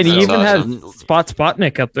 Yeah, and he even awesome. had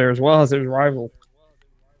Spotnik up there as well as his rival.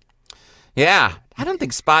 Yeah. I don't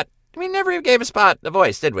think Spot, we never even gave a Spot a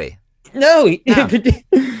voice, did we? No. He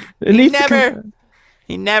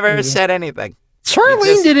never said anything.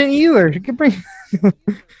 Charlene didn't either.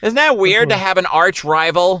 Isn't that weird to have an arch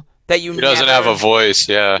rival that you He doesn't have a voice.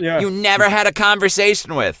 Yeah. you never had a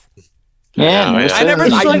conversation with. Yeah, Yeah, I never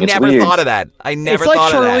thought of that. I never It's like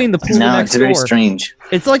thought of that. Charlene, the poodle No, next it's very door. strange.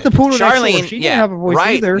 It's like the poodle next door. Charlene, She didn't have a voice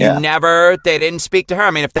right. either. Yeah. They didn't speak to her.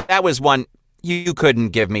 I mean, if that was one, you couldn't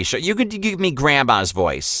give me, you could give me grandma's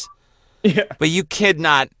voice. Yeah. But you could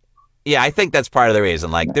not, I think that's part of the reason.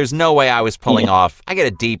 Like, there's no way I was pulling off, I get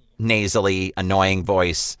a deep, nasally, annoying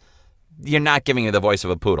voice. You're not giving me the voice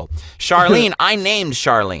of a poodle. Charlene, I named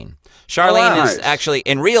Charlene. Charlene is actually,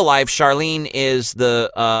 in real life, Charlene is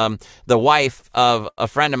the wife of a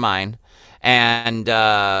friend of mine, and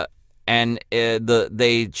they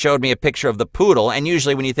showed me a picture of the poodle. And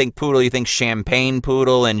usually, when you think poodle, you think champagne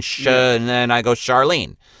poodle and and then I go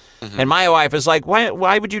Charlene. Mm-hmm. And my wife is like,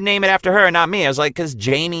 why would you name it after her and not me? I was like, because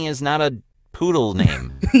Jamie is not a poodle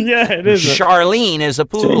name. Yeah, it is. Charlene is a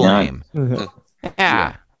poodle name.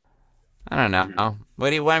 Yeah. I don't know. What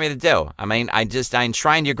do you want me to do? I mean, I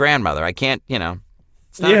enshrined your grandmother. I can't,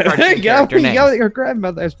 it's not a There cartoon you go. character You name. got your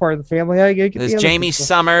grandmother as part of the family. There's Jamie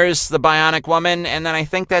Summers, the Bionic Woman, and then I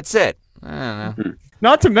think that's it. I don't know.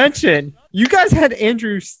 Not to mention, you guys had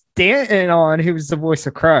Andrew Stanton on, who was the voice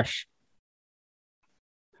of Crush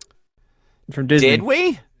from Disney. Did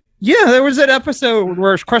we? Yeah, there was an episode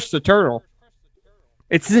where it's Crush the Turtle.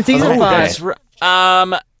 It's in season 5.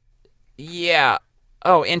 That's yeah.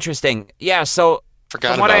 Oh, interesting. Yeah, so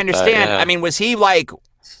Forgot from what I about understand, that, yeah. I mean, was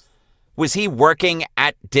he working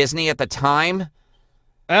at Disney at the time?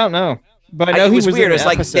 I don't know. But I know It he was was weird. in It's an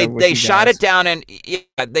like episode with they you shot guys. it down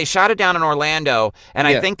they shot it down in Orlando, and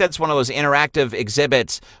I Yeah. think that's one of those interactive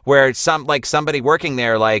exhibits where somebody working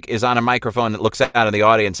there is on a microphone that looks out of the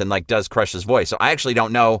audience and does Crush's voice. So I actually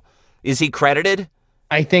don't know. Is he credited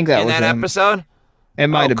I think that in was that him. episode? It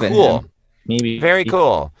might have been cool. him. Maybe. Very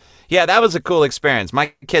cool. Yeah, that was a cool experience.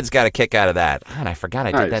 My kids got a kick out of that. God, I forgot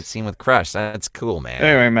I did Nice. that scene with Crush. That's cool, man.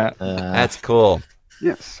 Anyway, Matt. That's cool.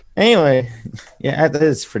 Yes. Anyway, yeah, that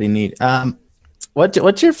is pretty neat.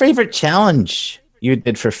 What's your favorite challenge you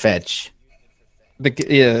did for Fetch?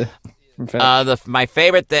 My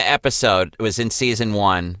favorite episode was in season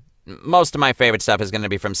 1. Most of my favorite stuff is going to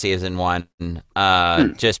be from season 1,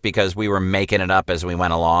 just because we were making it up as we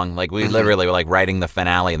went along. Like, we literally were writing the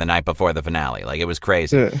finale the night before the finale. Like, it was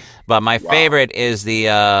crazy. Yeah. But my favorite is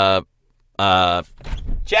the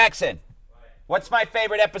Jackson. What's my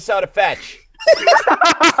favorite episode of Fetch?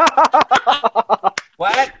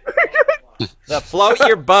 What? The float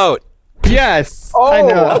your boat. Yes. I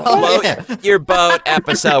know. Float your boat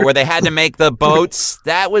episode where they had to make the boats.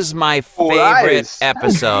 That was my favorite Nice.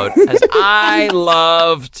 episode, because I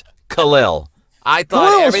loved Khalil. I thought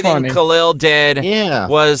Khalil was everything funny. Khalil did Yeah.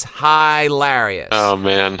 was hilarious. Oh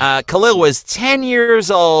man. Khalil was 10 years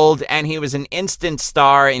old, and he was an instant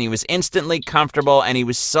star, and he was instantly comfortable, and he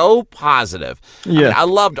was so positive. Yeah. I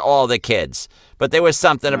loved all the kids, but there was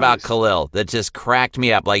something about Khalil that just cracked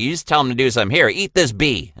me up. Like, you just tell him to do something. Here, eat this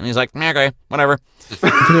bee. And he's like, okay, whatever.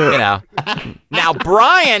 Now,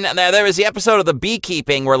 Brian, there was the episode of the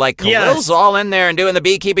beekeeping where, Khalil's all in there and doing the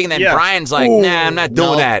beekeeping, and then Yeah. Brian's like, nah, I'm not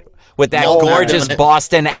doing that. With that gorgeous doing it.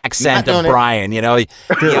 Boston accent Not of doing it. Brian,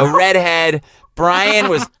 redhead. Brian,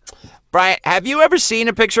 have you ever seen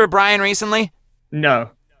a picture of Brian recently? No.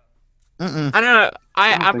 I don't know.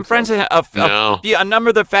 I'm think friends so. with No. a number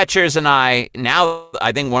of the Fetchers, and I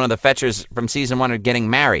think one of the Fetchers from season 1 are getting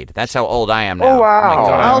married. That's how old I am now. Oh, wow. my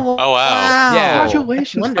God. Oh wow. Yeah.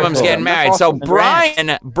 Congratulations. One of them's Khalil. getting That's married. So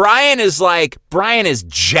awesome. Brian is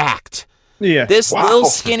jacked. Yeah. This Wow. little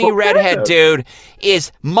skinny redhead Yeah. dude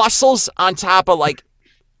is muscles on top of like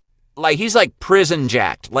he's like prison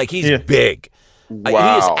jacked. Like, he's Yeah. big. He is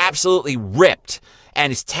Wow. absolutely ripped, and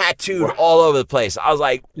he's tattooed all over the place. I was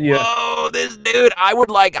like, Yeah. whoa, this dude, I would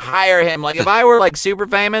hire him. Like, if I were super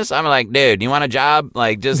famous, I'm like, dude, you want a job?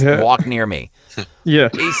 Just Yeah. walk near me. Yeah.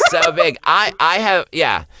 He's so big. I have,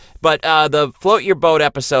 yeah. But the float your boat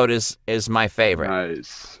episode is my favorite. Nice.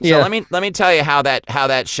 So Yeah. let me tell you how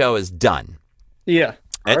that show is done. Yeah.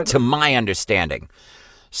 To my understanding.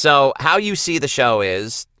 So how you see the show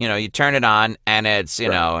is, you turn it on, and it's,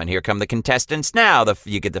 and here come the contestants now.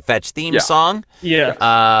 You get the Fetch theme song,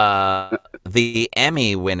 Yeah. the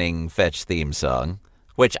Emmy-winning Fetch theme song,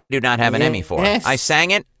 which I do not have an Emmy for. Yes. I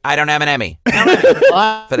sang it. I don't have an Emmy for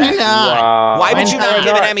that. Wow. Why would you Why not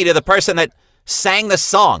give an not? Emmy to the person that sang the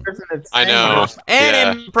song I know. and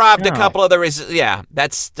Yeah. improved a Yeah. couple of the? Yeah,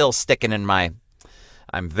 that's still sticking in my.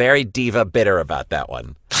 I'm very diva bitter about that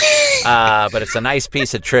one. But it's a nice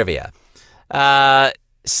piece of trivia.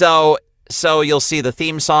 So you'll see the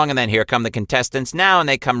theme song, and then here come the contestants now, and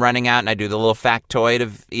they come running out, and I do the little factoid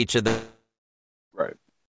of each of the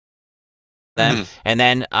them, and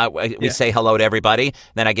then we say hello to everybody.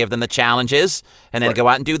 Then I give them the challenges, and then go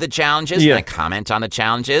out and do the challenges, and I comment on the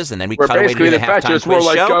challenges, and then we cut away to the halftime quiz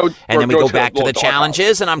show, and then we go back to the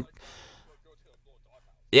challenges, and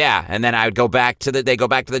and then I would go back to they go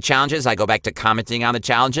back to the challenges, I go back to commenting on the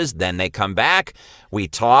challenges, then they come back, we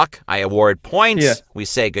talk, I award points, we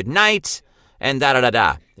say goodnight, and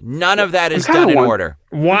da-da-da-da. None of that is done in order.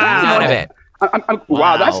 Wow. None of it.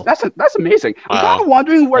 Wow, that's amazing. I'm kind of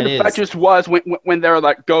wondering where the Fetchers was when they're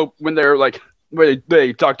where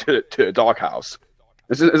they talk to the doghouse.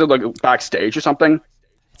 Is it like backstage or something?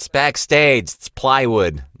 It's backstage. It's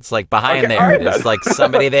plywood. It's like behind there. There's like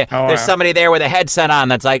somebody there. There's somebody there with a headset on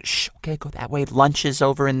that's like, shh, okay, go that way. Lunch is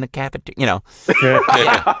over in the cafeteria. You know.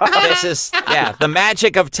 This is the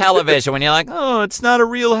magic of television. When you're like, oh, it's not a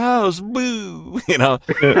real house. Boo. You know.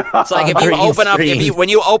 It's like if you open up when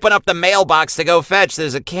you open up the mailbox to go fetch,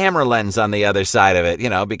 there's a camera lens on the other side of it. You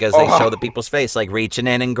know, because they show the people's face like reaching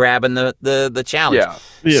in and grabbing the challenge.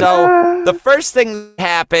 Yeah. So the first thing that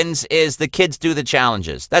happens is the kids do the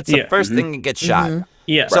challenges. That's the first thing that gets shot.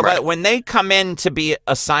 Yeah. So but when they come in to be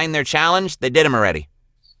assigned their challenge, they did them already.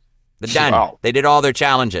 They're done. Wow. They did all their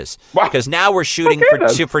challenges. Because now we're shooting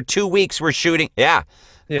for 2 weeks. We're shooting. Yeah.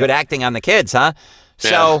 Good acting on the kids, huh?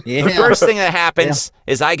 So the first thing that happens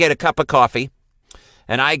is I get a cup of coffee,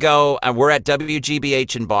 and I go. We're at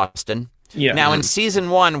WGBH in Boston. Yeah. Now in season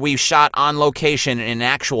 1, we shot on location in an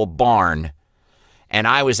actual barn. And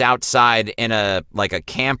I was outside in a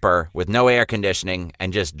camper with no air conditioning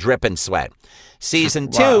and just dripping sweat. Season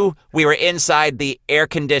 2, we were inside the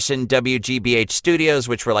air-conditioned WGBH studios,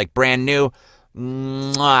 which were like brand new.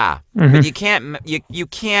 Mwah. But you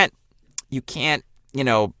can't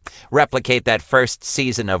replicate that first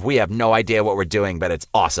season of we have no idea what we're doing, but it's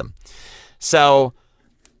awesome. So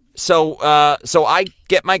I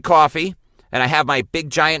get my coffee and I have my big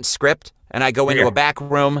giant script. And I go into a back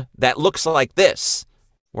room that looks like this,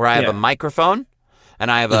 where I have a microphone, and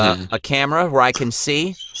I have a camera where I can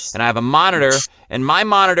see, and I have a monitor, and my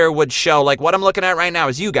monitor would show, like what I'm looking at right now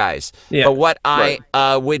is you guys. Yeah. But what I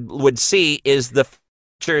would see is the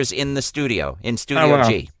features in the studio, in Studio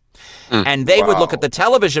G. And they would look at the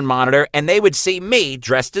television monitor, and they would see me,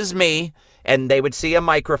 dressed as me, and they would see a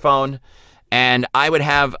microphone, and I would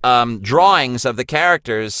have drawings of the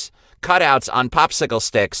characters, cutouts on popsicle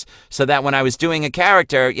sticks, so that when I was doing a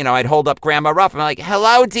character, I'd hold up Grandma Ruff and I'm like,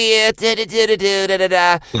 hello, dear,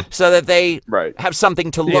 so that they have something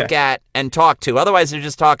to look at and talk to. Otherwise, they're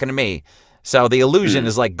just talking to me. So the illusion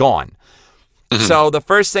is like gone. So the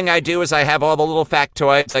first thing I do is I have all the little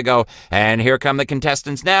factoids. I go, and here come the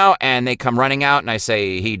contestants now, and they come running out, and I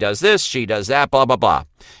say, he does this, she does that, blah, blah, blah. And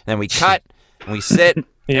then we cut, and we sit,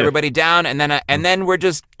 everybody down, and then we're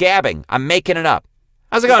just gabbing. I'm making it up.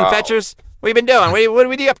 How's it going, Fetchers? What have you been doing? What are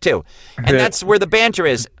we up to? And that's where the banter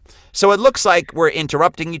is. So it looks like we're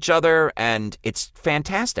interrupting each other, and it's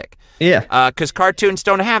fantastic. Yeah. Because cartoons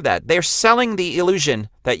don't have that. They're selling the illusion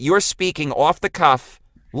that you're speaking off the cuff,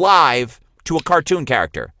 live, to a cartoon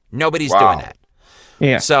character. Nobody's doing that.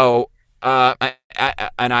 Yeah. So, and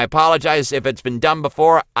I apologize if it's been done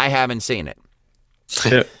before. I haven't seen it.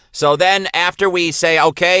 So then after we say,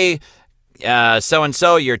 okay,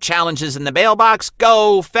 so-and-so, your challenge is in the mailbox,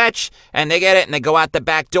 go fetch, and they get it, and they go out the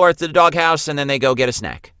back door to the doghouse, and then they go get a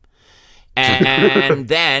snack. And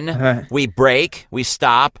then we break, we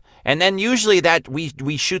stop, and then usually that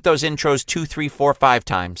we shoot those intros 2, 3, 4, 5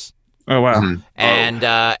 times. Oh, wow.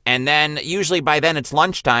 And then usually by then it's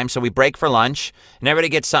lunchtime, so we break for lunch, and everybody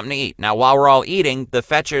gets something to eat. Now, while we're all eating, the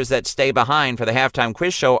fetchers that stay behind for the halftime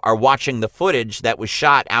quiz show are watching the footage that was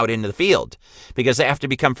shot out into the field, because they have to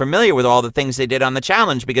become familiar with all the things they did on the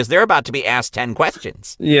challenge, because they're about to be asked 10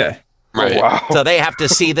 questions. Yeah. Right. Oh, wow. So they have to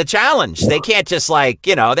see the challenge. They can't just they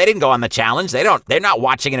didn't go on the challenge. They're not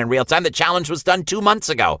watching it in real time. The challenge was done 2 months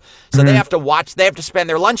ago. So they have to spend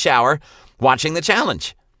their lunch hour watching the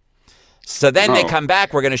challenge. So then they come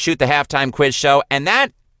back, we're going to shoot the halftime quiz show, and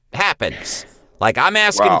that happens. Like, I'm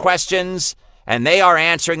asking questions, and they are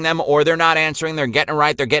answering them, or they're not answering, they're getting it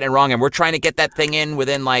right, they're getting it wrong, and we're trying to get that thing in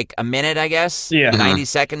within, like, a minute, I guess. Yeah. 90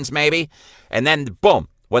 seconds, maybe. And then, boom,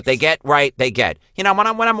 what they get right, they get. When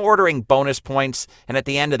I'm ordering bonus points, and at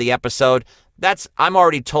the end of the episode, I'm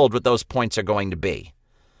already told what those points are going to be.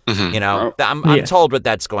 I'm told what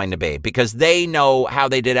that's going to be, because they know how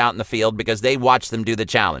they did out in the field, because they watched them do the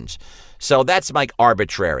challenge. So that's like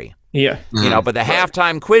arbitrary. Yeah. But the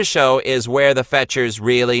halftime quiz show is where the fetchers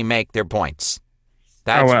really make their points.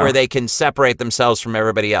 That's where they can separate themselves from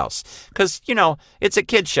everybody else. Because, it's a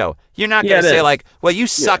kid show. You're not going to say like, well, you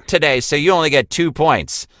suck today, so you only get 2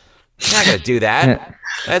 points. You're not going to do that.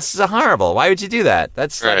 That's horrible. Why would you do that?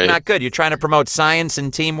 That's not good. You're trying to promote science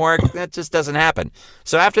and teamwork. That just doesn't happen.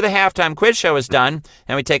 So after the halftime quiz show is done,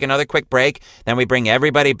 and we take another quick break, then we bring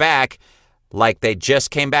everybody back like they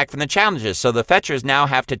just came back from the challenges. So the fetchers now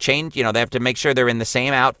have to change, they have to make sure they're in the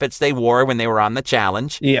same outfits they wore when they were on the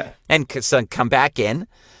challenge. Yeah. And so come back in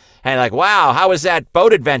and like, wow, how was that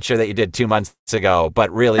boat adventure that you did 2 months ago?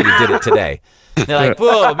 But really, you did it today. They're like,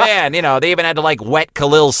 whoa, man, they even had to like wet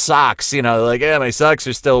Khalil's socks, like, yeah, my socks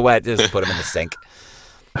are still wet. Just put them in the sink.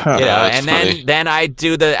 And then I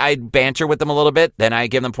banter with them a little bit, then I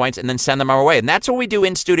give them points and then send them our way. And that's what we do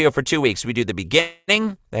in studio for 2 weeks. We do the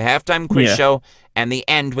beginning, the halftime quiz show, and the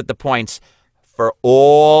end with the points for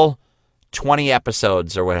all 20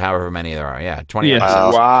 episodes or however many there are. Yeah, 20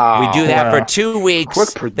 episodes. Wow. We do that for 2 weeks.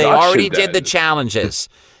 Quick production, they already did the challenges.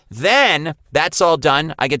 Then that's all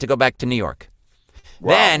done. I get to go back to New York.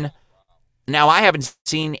 Wow. Then, now I haven't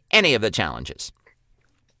seen any of the challenges.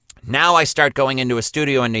 Now I start going into a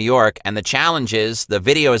studio in New York, and the challenges, the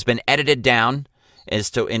video has been edited down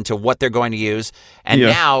into what they're going to use, and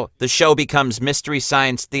now the show becomes Mystery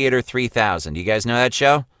Science Theater 3000. You guys know that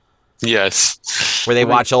show? Yes. Where they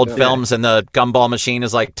watch old films, and the gumball machine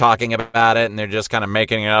is like talking about it, and they're just kind of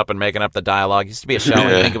making it up and making up the dialogue. It used to be a show.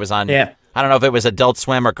 I think it was on, I don't know if it was Adult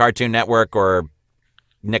Swim or Cartoon Network or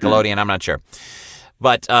Nickelodeon. I'm not sure.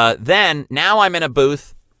 But then, now I'm in a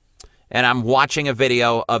booth, and I'm watching a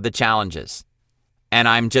video of the challenges, and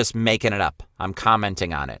I'm just making it up. I'm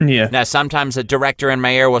commenting on it. Yeah. Now, sometimes a director in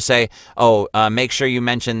my ear will say, make sure you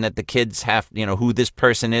mention that the kids have, who this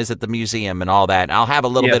person is at the museum and all that. And I'll have a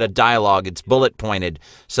little bit of dialogue. It's bullet pointed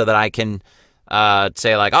so that I can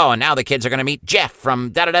say like, and now the kids are going to meet Jeff from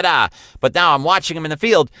da-da-da-da. But now I'm watching him in the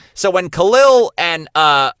field. So when Khalil and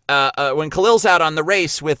when Khalil's out on the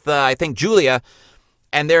race with, I think, Julia,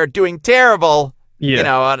 and they're doing terrible,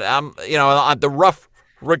 on the rough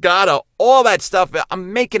regatta, all that stuff,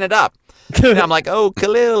 I'm making it up. And I'm like,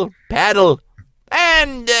 Khalil, paddle.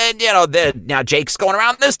 And, now Jake's going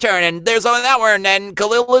around this turn, and there's only that one, and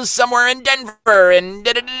Khalil is somewhere in Denver, and,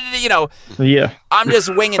 Yeah. I'm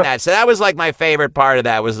just winging that. So that was like my favorite part of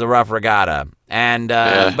that was the rough regatta. And,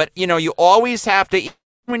 but, you always have to,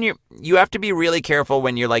 you have to be really careful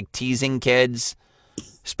when you're like teasing kids,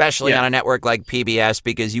 especially on a network like PBS,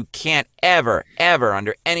 because you can't ever,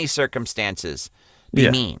 under any circumstances, be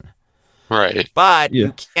mean. Right. But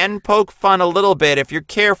you can poke fun a little bit if you're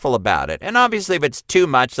careful about it. And obviously, if it's too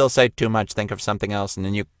much, they'll say too much, think of something else, and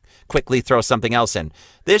then you quickly throw something else in.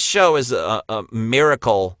 This show is a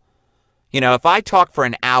miracle. If I talk for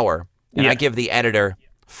an hour and I give the editor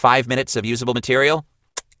 5 minutes of usable material,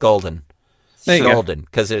 golden. Golden.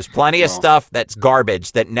 Because there's plenty of stuff that's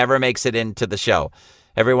garbage that never makes it into the show.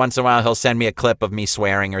 Every once in a while, he'll send me a clip of me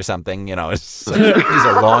swearing or something. These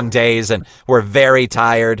are long days, and we're very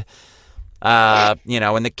tired. And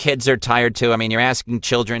the kids are tired, too. I mean, you're asking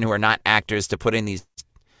children who are not actors to put in these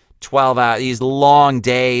 12-hour, these long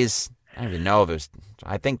days. I don't even know if it was,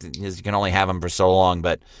 I think you can only have them for so long,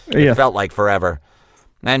 but it felt like forever.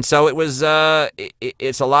 And so it was,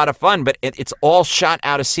 it's a lot of fun, but it's all shot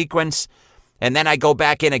out of sequence. And then I go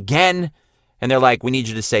back in again, and they're like, we need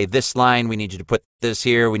you to say this line. We need you to put this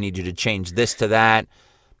here. We need you to change this to that.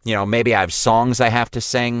 Maybe I have songs I have to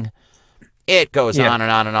sing. It goes on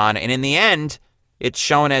and on and on. And in the end, it's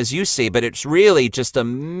shown as you see, but it's really just a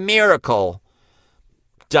miracle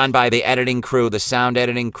done by the editing crew, the sound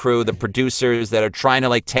editing crew, the producers that are trying to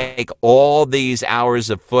like take all these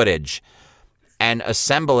hours of footage and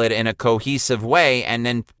assemble it in a cohesive way and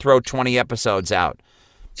then throw 20 episodes out.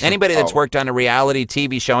 Anybody that's worked on a reality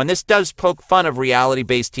TV show, and this does poke fun of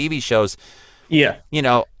reality-based TV shows,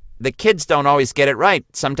 the kids don't always get it right.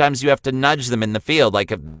 Sometimes you have to nudge them in the field.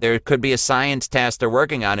 Like if there could be a science task they're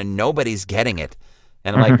working on and nobody's getting it.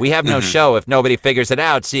 And like, we have no show if nobody figures it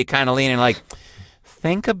out. So you kind of lean in like,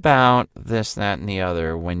 think about this, that, and the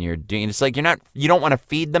other when you're doing, it's like you don't want to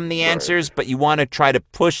feed them the answers, but you want to try to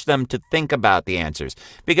push them to think about the answers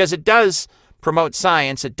because it does promote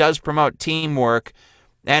science. It does promote teamwork.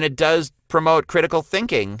 And it does promote critical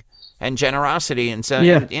thinking and generosity. And so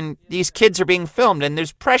and these kids are being filmed, and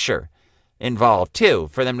there's pressure involved, too,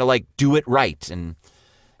 for them to, like, do it right. And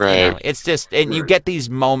it's just, and you get these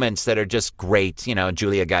moments that are just great.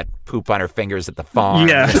 Julia got poop on her fingers at the farm.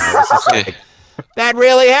 Yes. It's just like, that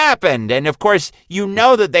really happened. And, of course,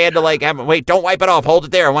 that they had to, like, wait, don't wipe it off. Hold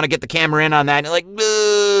it there. I want to get the camera in on that. And you're like,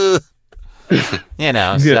 ugh.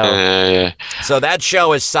 So that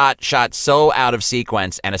show is shot so out of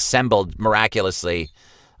sequence and assembled miraculously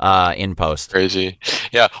in post. Crazy.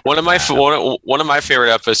 Yeah, one of my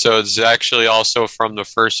favorite episodes is actually also from the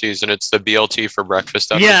first season. It's the BLT for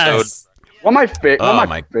breakfast episode. Yes. One of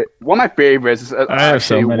my favorites is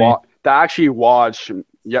actually watched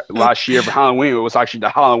last year for Halloween. It was actually the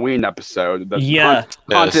Halloween episode. Yes,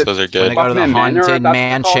 those are good. When they go to the Haunted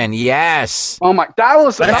Mansion. Yes. Oh my,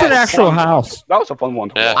 that's an actual house. That was a fun one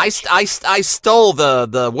to watch. I stole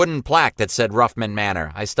the wooden plaque that said Ruffman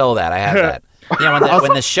Manor. I stole that. I have that.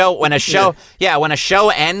 When a show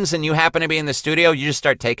ends and you happen to be in the studio, you just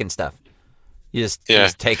start taking stuff. You just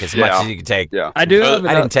take as much as you can take. Yeah. I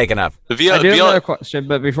didn't take enough. I do have another question,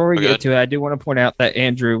 but before we get to it, I do want to point out that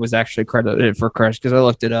Andrew was actually credited for Crush because I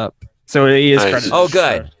looked it up. So he is credited. Oh,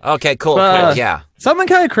 good. Okay, cool. Yeah. Something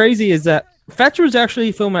kind of crazy is that Fetch was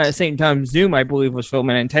actually filming at the same time Zoom, I believe, was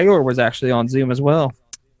filming, and Taylor was actually on Zoom as well.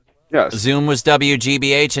 Yes. Zoom was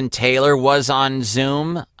WGBH and Taylor was on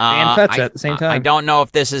Zoom. And Fetch at the same time. I don't know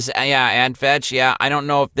if this is, and Fetch, I don't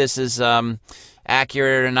know if this is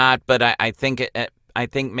accurate or not, but I think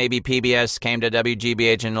maybe PBS came to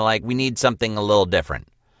WGBH and like, we need something a little different.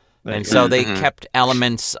 And so they kept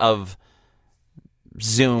elements of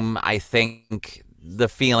Zoom, I think, the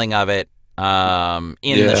feeling of it in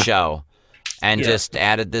the show, and just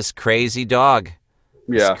added this crazy dog.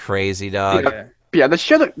 Yeah. This crazy dog. Yeah, the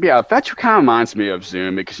show. Fetch kind of reminds me of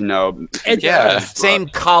Zoom because same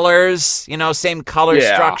colors, same color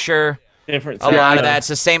structure. Different. A lot of that's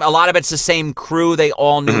the same. A lot of it's the same crew. They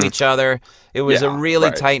all knew each other. It was a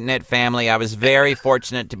really tight knit family. I was very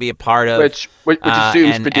fortunate to be a part of, which is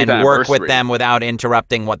Zoom's 50th and work with anniversary. them without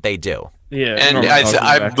interrupting what they do. Yeah,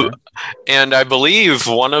 and I believe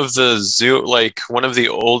one of the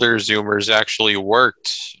older Zoomers actually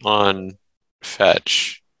worked on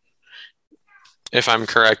Fetch. If I'm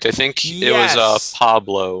correct, I think it was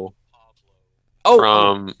Pablo.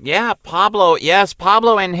 Pablo. Yes,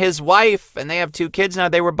 Pablo and his wife, and they have 2 kids now.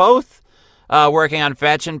 They were both working on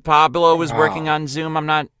Fetch, and Pablo was working on Zoom. I'm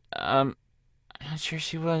not sure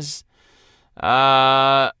she was.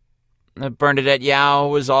 Bernadette Yao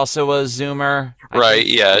was also a Zoomer. Right,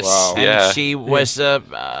 yes. Wow. And she was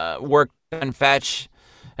worked on Fetch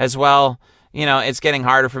as well. It's getting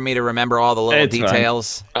harder for me to remember all the little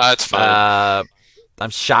details. That's fine. I'm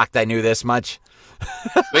shocked I knew this much.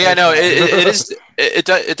 But yeah, no, it is. It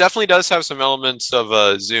definitely does have some elements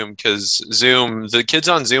of Zoom, because the kids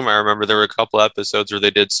on Zoom, I remember there were a couple episodes where they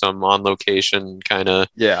did some on location kind of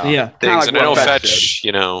things, like and I know Fetch,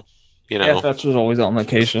 Yeah, Fetch was always on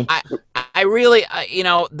location. I really,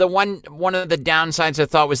 the one of the downsides I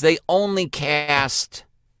thought was they only cast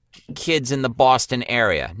kids in the Boston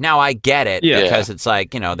area. Now I get it because it's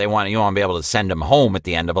like, you want to be able to send them home at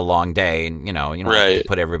the end of a long day, and you don't have to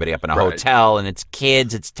put everybody up in a hotel, and it's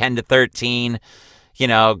kids, it's 10 to 13.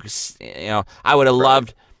 I would have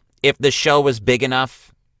loved if the show was big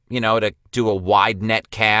enough, to do a wide net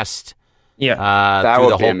cast. Through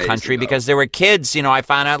the whole country, because there were kids, I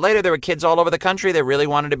found out later there were kids all over the country that really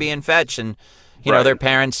wanted to be in Fetch, and their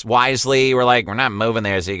parents wisely were like, we're not moving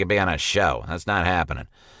there so you can be on a show. That's not happening.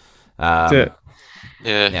 So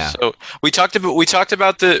we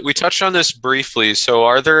touched on this briefly. So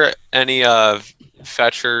are there any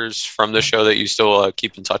Fetchers from the show that you still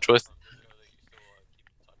keep in touch with?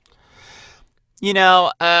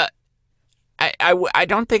 I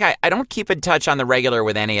don't think I don't keep in touch on the regular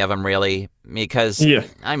with any of them, really, because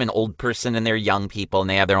I'm an old person and they're young people and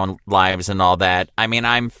they have their own lives and all that. I mean,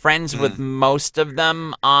 I'm friends with most of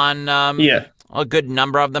them on a good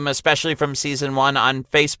number of them, especially from season 1 on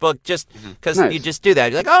Facebook, just because you just do that.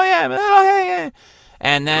 You're like, oh yeah.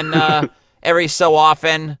 And then every so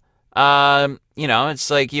often, it's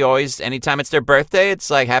like you always, anytime it's their birthday, it's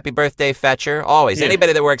like, happy birthday, Fetcher. Always.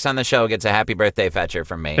 Anybody that works on the show gets a happy birthday, Fetcher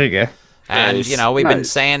from me. There you go. And, we've been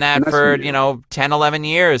saying that for, 10, 11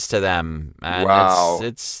 years to them. And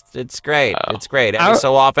it's great. Wow. It's great. Every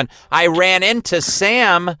so often, I ran into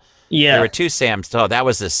Sam. Yeah. There were 2 Sams. So that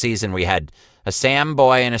was the season we had a Sam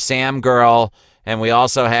boy and a Sam girl, and we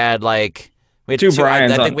also had we had 2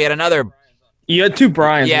 Brians. I think we had another. You had 2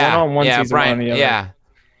 Brians. One on one season, Brian, one on the other. Yeah.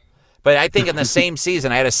 But I think in the same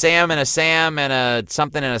season, I had a Sam and a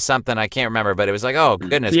something and a something. I can't remember, but it was like, oh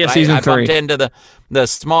goodness! Yeah, but season 3. I bumped into the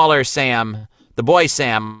smaller Sam, the boy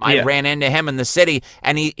Sam. I ran into him in the city,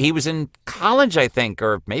 and he was in college, I think,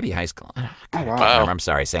 or maybe high school. I can't remember. I'm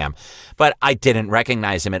sorry, Sam, but I didn't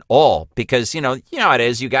recognize him at all because you know how it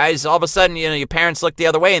is. You guys, all of a sudden, your parents look the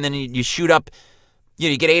other way, and then you shoot up.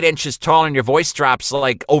 You get 8 inches taller, and your voice drops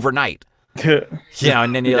like overnight.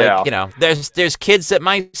 And then you're there's kids that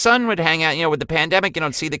my son would hang out, with the pandemic, you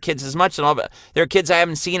don't see the kids as much and all, but there are kids I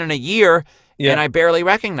haven't seen in a year and I barely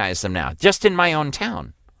recognize them now, just in my own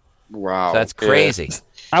town. Wow. So that's crazy.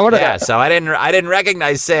 I would have. Yeah, so I didn't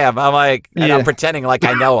recognize Sam. I'm like, and I'm pretending like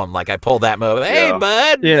I know him. Like I pulled that move. Hey,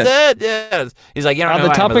 bud. Yeah. He's like, you don't On know.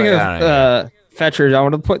 the topic of fetchers, I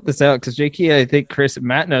want to put this out because JK, I think Chris and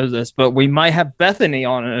Matt knows this, but we might have Bethany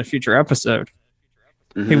on in a future episode.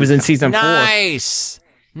 He was in season 4. Nice.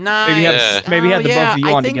 Maybe have the both of you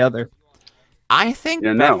on together. I think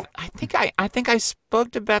no. I think I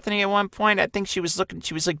spoke to Bethany at one point. I think she was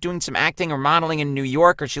like doing some acting or modeling in New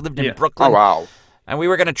York, or she lived in Brooklyn. Oh wow. And we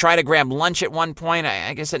were going to try to grab lunch at one point.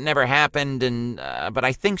 I guess it never happened. And but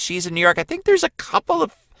I think she's in New York. I think there's a couple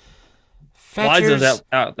of fetchers Liza's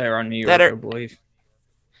out there on New York, I believe.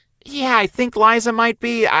 Yeah, I think Liza might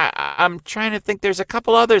be. I'm trying to think. There's a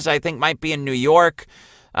couple others I think might be in New York.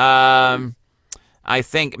 I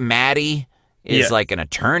think Maddie is like an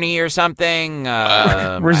attorney or something.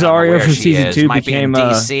 Rosario from season 2 might became be in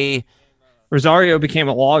DC. Rosario became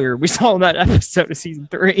a lawyer. We saw in that episode of season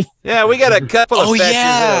 3. Yeah, we got a couple of fetchers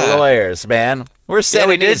that are lawyers, man. We're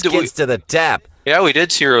sending these kids to the tap. Yeah, we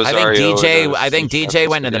did see Rosario. I think DJ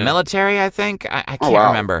went into the military. I think I can't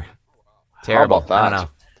remember. Terrible. How about that? I don't know.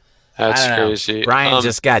 That's crazy. Brian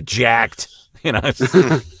just got jacked.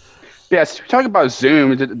 Yes, talking about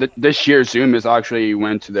Zoom, this year Zoom is actually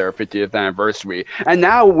went to their 50th anniversary, and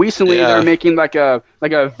now recently they're making like a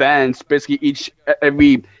events basically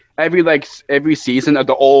every season of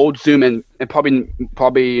the old Zoom and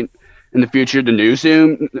probably in the future the new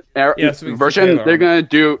Zoom version. They're gonna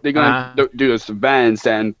do those events,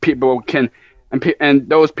 and people can and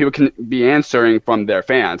those people can be answering from their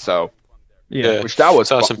fans. So which that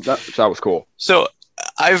was awesome. That was cool. So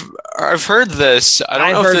I've heard this.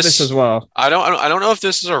 I've heard this as well. I don't know if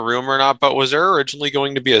this is a rumor or not, but was there originally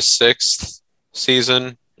going to be a 6th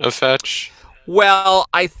season of Fetch? Well,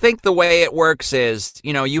 I think the way it works is,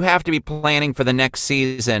 you have to be planning for the next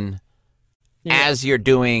season as you're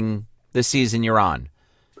doing the season you're on.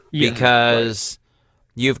 Because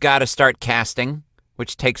you've got to start casting,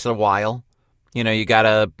 which takes a while. You got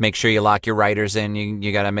to make sure you lock your writers in.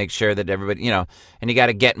 You got to make sure that everybody, and you got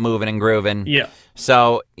to get moving and grooving. Yeah.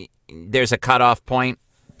 So there's a cutoff point,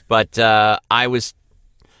 but I was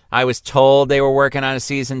told they were working on a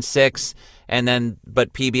season 6,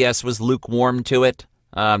 but PBS was lukewarm to it.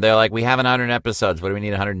 They're like, we have 100 episodes. What do we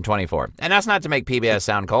need 124? And that's not to make PBS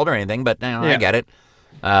sound cold or anything, but I get it.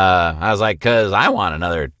 I was like, because I want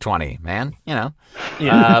another 20, man.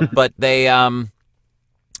 But they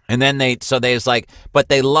and then but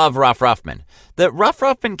they love Ruff Ruffman. The Ruff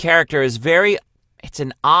Ruffman character is it's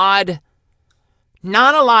an odd.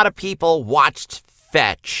 Not a lot of people watched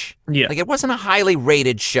Fetch. Yeah. Like, it wasn't a highly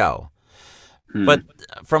rated show. But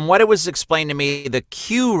from what it was explained to me, the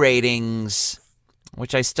Q ratings,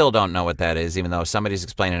 which I still don't know what that is, even though somebody's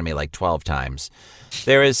explained it to me like 12 times,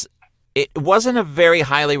 it wasn't a very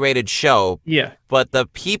highly rated show. Yeah. But the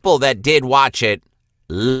people that did watch it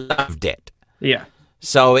loved it. Yeah.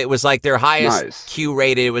 So it was like their highest Q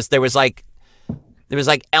rated. There was like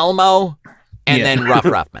Elmo and then Ruff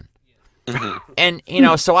Ruffman. And,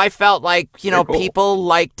 so I felt like, people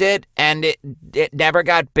liked it, and it never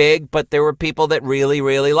got big, but there were people that really,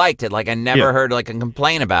 really liked it. Like, I never heard a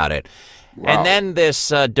complaint about it. Wow. And then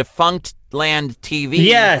this Defunct Land TV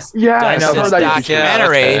does this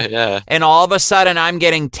documentary, and all of a sudden I'm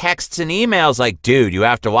getting texts and emails like, dude, you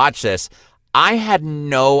have to watch this. I had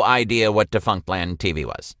no idea what Defunct Land TV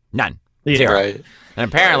was. None. Zero. Right. And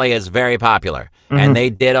apparently it's very popular. And they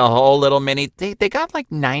did a whole little mini. They got like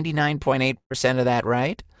 99.8% of that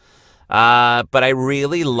right. But I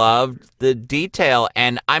really loved the detail,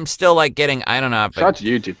 and I'm still like getting, I don't know. Shout out to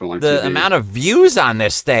YouTube for the amount of views on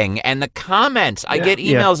this thing and the comments. I get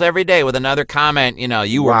emails every day with another comment.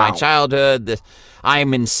 You were my childhood.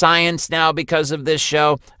 I'm in science now because of this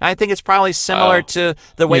show. I think it's probably similar to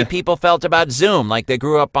the way people felt about Zoom. Like, they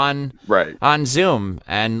grew up on Zoom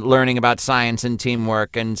and learning about science and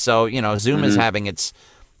teamwork. And so, Zoom is having its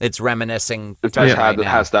reminiscing. It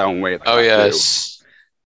has that own weight. Oh, yes.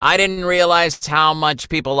 I didn't realize how much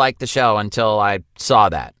people liked the show until I saw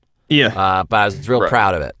that. Yeah. But I was real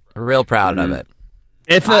proud of it. Real proud of it.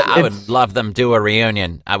 I would love them do a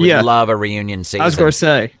reunion. I would love a reunion season. I was going to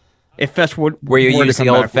say. If Fetch where you use the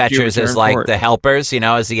old fetchers as like the helpers,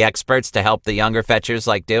 as the experts to help the younger fetchers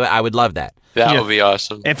do it, I would love that. That would be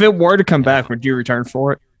awesome. If it were to come back, would you return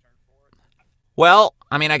for it? Well,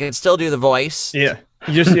 I mean, I could still do the voice. Yeah,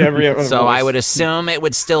 you just every other so voice. I would assume it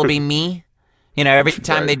would still be me. Every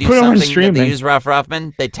time they do something that they use Ruff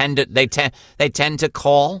Ruffman, they tend to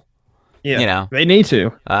call. Yeah, they need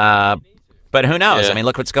to. But who knows? I mean,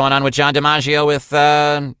 look what's going on with John DiMaggio with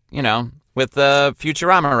with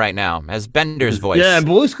Futurama right now as Bender's voice. Yeah, and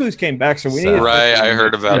Blue's Clues came back, so we need. Right, I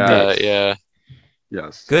heard about that. Yeah.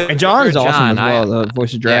 Yes. Good. And John's awesome as well, the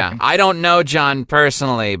voice of Draken. Yeah, I don't know John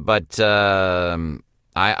personally, but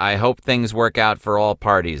I hope things work out for all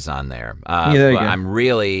parties on there. I'm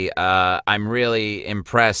really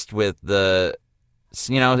impressed with the.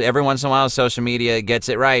 Every once in a while, social media gets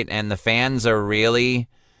it right, and the fans are really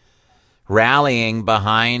rallying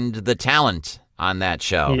behind the talent on that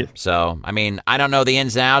show. Yeah. So, I mean, I don't know the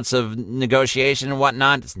ins and outs of negotiation and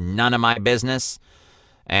whatnot. It's none of my business.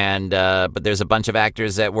 And but there's a bunch of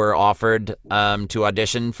actors that were offered to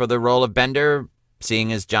audition for the role of Bender,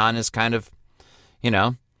 seeing as John is kind of,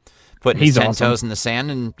 putting his 10 toes in the sand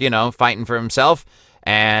and, fighting for himself.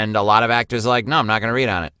 And a lot of actors are like, no, I'm not going to read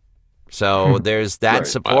on it. So there's that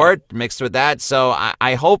support mixed with that. So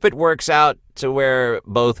I hope it works out to where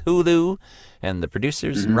both Hulu and the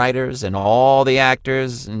producers and writers and all the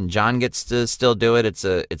actors and John gets to still do it.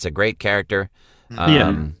 It's a great character.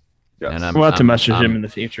 Yes. And we'll have to message him in the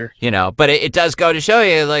future. But it does go to show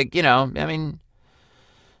you, I mean,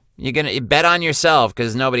 you're going to bet on yourself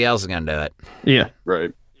because nobody else is going to do it. Yeah.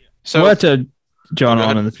 Right. So we'll have to John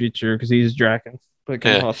on in the future because he's Draken. But it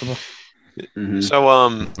can be possible.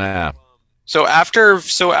 So after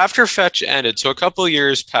Fetch ended, so a couple of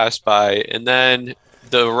years passed by, and then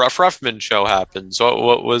the Ruffman show happens.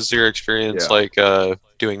 What was your experience like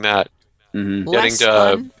doing that? Less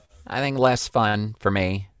fun. I think less fun for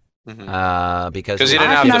me. Because you didn't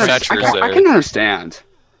have the Fetchers there. I can understand.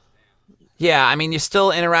 Yeah, I mean, you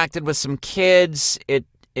still interacted with some kids. It's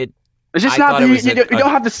just not you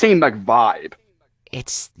don't have the same vibe.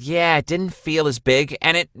 It didn't feel as big,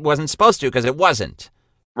 and it wasn't supposed to because it wasn't.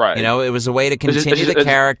 Right. It was a way to continue the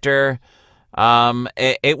character.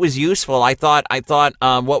 It was useful. I thought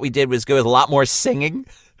what we did was go with a lot more singing,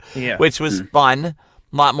 which was fun.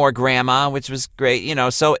 A lot more grandma, which was great,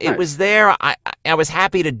 So it was there. I was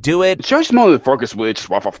happy to do it. It's just more the focus with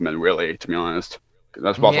Ruffman, really, to be honest.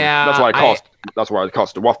 That's why I cost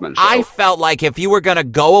the Ruffman show. I felt like if you were going to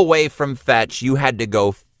go away from Fetch, you had to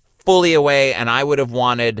go fully away, and I would have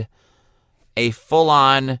wanted a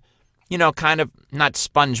full-on, kind of not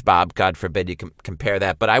SpongeBob. God forbid you compare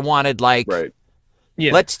that, but I wanted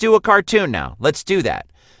let's do a cartoon now. Let's do that.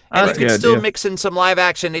 And you can still mix in some live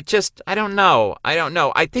action. It just, I don't know.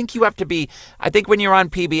 I think you have to be, I think when you're on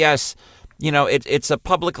PBS, it's a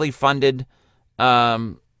publicly funded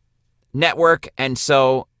network. And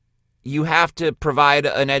so you have to provide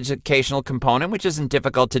an educational component, which isn't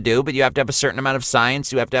difficult to do, but you have to have a certain amount of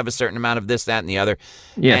science. You have to have a certain amount of this, that, and the other.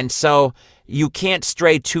 Yeah. And so you can't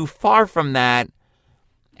stray too far from that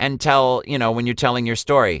and tell, when you're telling your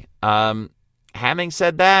story. Having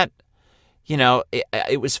said that,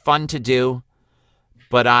 it was fun to do,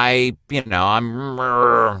 but I like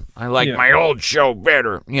my old show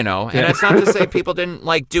better, and it's not to say people didn't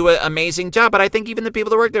do an amazing job, but I think even the people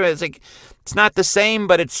that worked there, it's not the same,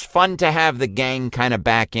 but it's fun to have the gang kind of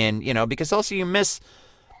back in, because also you miss,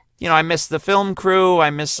 I miss the film crew, I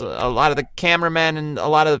miss a lot of the cameramen and a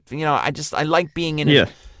lot of, I like being in an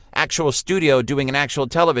actual studio doing an actual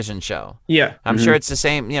television show. Yeah. I'm sure it's the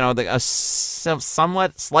same, a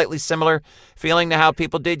somewhat slightly similar feeling to how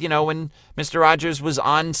people did, when Mr. Rogers was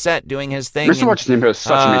on set doing his thing. Mr. Rogers was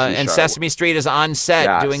such an amazing and show. Sesame Street is on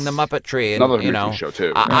set doing the Muppetry. And, Another show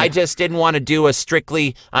too. I just didn't want to do a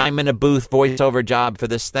strictly I'm in a booth voiceover job for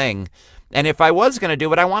this thing. And if I was going to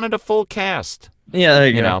do it, I wanted a full cast. Yeah, there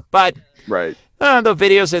you go. But right. The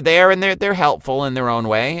videos are there, and they're helpful in their own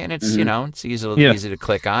way, and it's it's easy to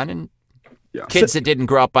click on, and kids that didn't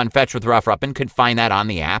grow up on Fetch with Ruffman could find that on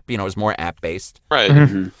the app. It was more app based.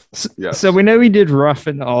 Right. So we know we did Ruff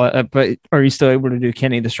and all that, but are you still able to do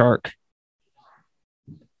Kenny the Shark?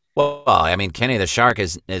 Well, I mean, Kenny the Shark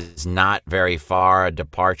is not very far a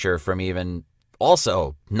departure from even.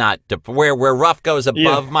 Also, not where Ruff goes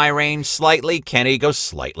above my range slightly, Kenny goes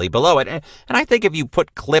slightly below it, and I think if you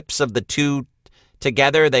put clips of the two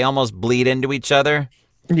together, they almost bleed into each other.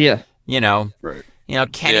 Yeah. Right.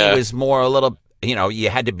 Kenny was more a little, you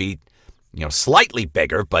had to be, slightly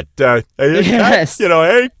bigger, but, yes. But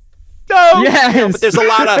there's a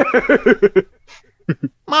lot of,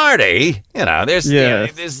 Marty, there's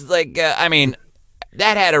I mean,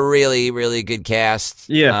 that had a really, really good cast.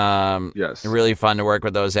 Yeah. Yes. Really fun to work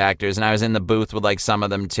with those actors, and I was in the booth with some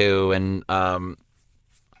of them too, and,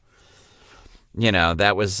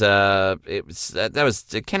 that was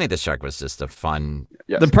Kenny the Shark was just a fun.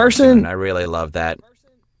 The person I really love that.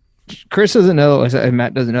 Chris doesn't know, and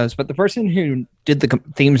Matt doesn't know this, but the person who did the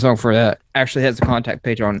theme song for that actually has a contact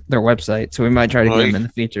page on their website, so we might try to get them in the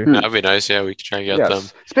future. That'd be nice. Yeah, we could try and get them.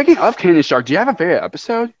 Speaking of Kenny the Shark, do you have a favorite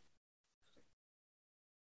episode?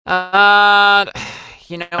 I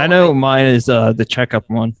know mine is the checkup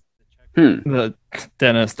one. The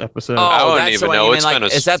dentist episode. Oh, I wouldn't that's even the one know. you mean, It's like, been a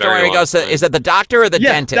is that the very one he long goes to? time. Is that the doctor or the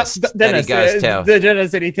dentist the dentist that he goes to? The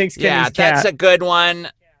dentist that he thinks Kenny's Yeah, cat. that's a good one.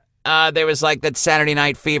 There was like that Saturday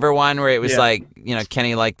Night Fever one where it was like,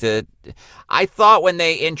 Kenny liked to. I thought when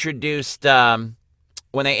they introduced Marty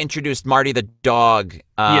the dog,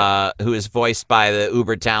 who is voiced by the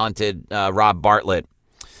uber talented Rob Bartlett,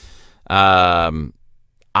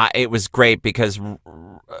 it was great because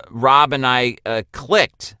Rob and I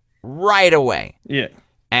clicked right away. Yeah.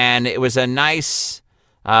 And it was a nice,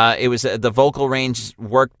 the vocal range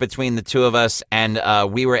worked between the two of us, and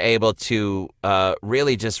we were able to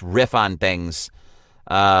really just riff on things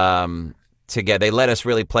together. They let us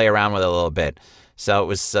really play around with it a little bit.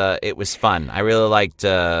 So it was fun. I really liked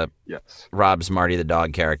Rob's Marty the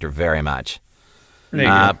dog character very much.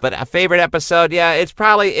 But a favorite episode, it's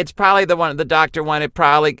probably the doctor one. It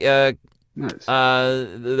probably Nice.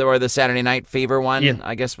 or the Saturday Night Fever one,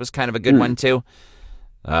 I guess, was kind of a good one too.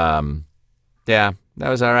 That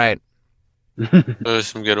was all right. Those are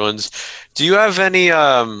some good ones. Do you have any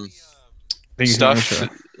stuff,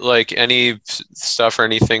 like any stuff or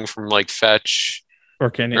anything from like Fetch or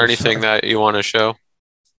anything that you want to show?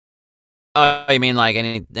 You mean like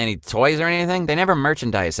any toys or anything? They never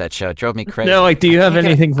merchandise that show. It drove me crazy. No, like, do you have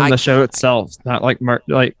anything from the show itself? Not like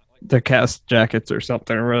like the cast jackets or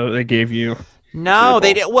something, or they gave you? No,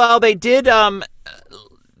 they did. Well, they did.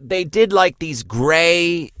 They did like these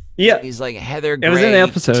gray. Yeah, these like heather gray it was in the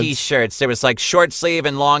episode. T-shirts. There was like short sleeve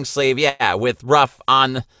and long sleeve. Yeah, with Ruff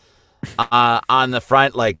on the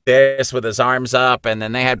front like this with his arms up, and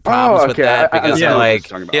then they had problems with that because they're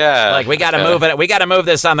like, we got to move it. We got to move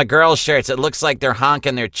this on the girls' shirts. It looks like they're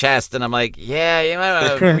honking their chest, and I'm like, you might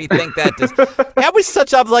want to rethink that. That was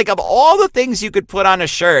such a of all the things you could put on a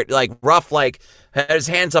shirt, like Ruff had his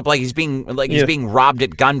hands up like he's being robbed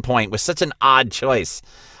at gunpoint was such an odd choice.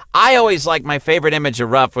 I always my favorite image of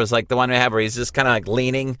Ruff was like the one we have where he's just kind of like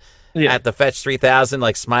leaning at the Fetch 3000,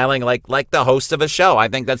 like smiling, like the host of a show. I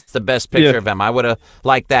think that's the best picture of him. I would have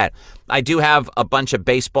liked that. I do have a bunch of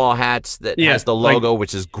baseball hats that has the logo,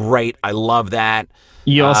 which is great. I love that.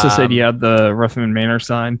 You also said you had the Ruffman Manor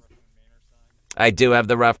sign. I do have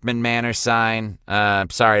the Ruffman Manor sign. I'm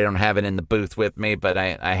sorry I don't have it in the booth with me, but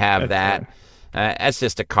I have that. That's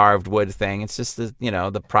just a carved wood thing. It's just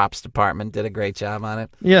the props department did a great job on it.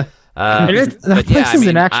 Yeah. That place is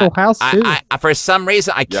an actual house too. I for some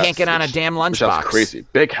reason I can't get on a damn lunchbox. Crazy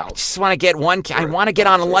big house. I just want to get one. I want to get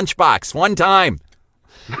on a lunchbox one time.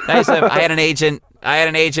 I had an agent.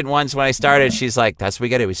 Once when I started. She's like, "That's what we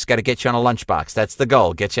got to do. We just got to get you on a lunchbox. That's the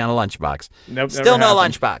goal. Get you on a lunchbox." Nope. Still no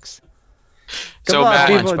lunchbox.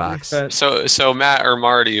 So Matt or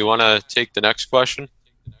Marty, you want to take the next question?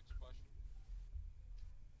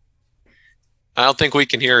 I don't think we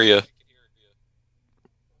can hear you.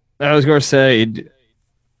 I was going to say,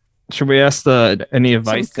 should we ask any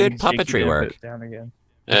advice? Some good puppetry work. Down again.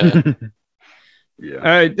 Yeah. All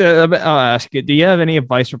right, I'll ask you. Do you have any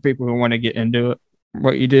advice for people who want to get into it?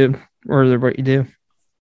 What you do, or what you do?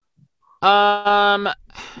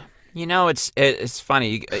 It's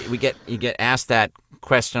funny. You get asked that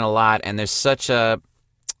question a lot, and there's such a.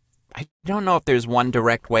 I don't know if there's one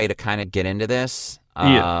direct way to kind of get into this.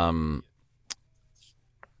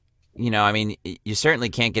 You certainly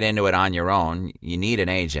can't get into it on your own. You need an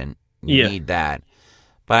agent. You need that.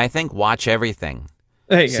 But I think watch everything.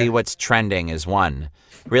 See what's trending is one.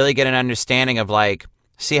 Really get an understanding of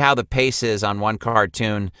see how the pace is on one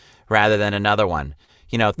cartoon rather than another one.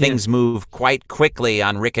 Things move quite quickly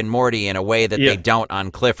on Rick and Morty in a way that they don't on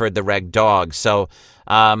Clifford the Red Dog. So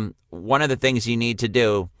one of the things you need to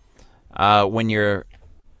do when you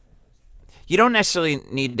don't necessarily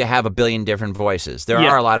need to have a billion different voices. There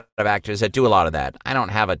are a lot of actors that do a lot of that. I don't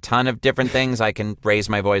have a ton of different things. I can raise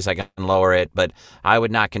my voice, I can lower it, but I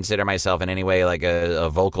would not consider myself in any way like a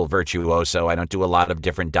vocal virtuoso. I don't do a lot of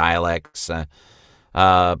different dialects.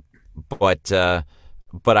 But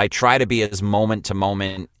I try to be as moment to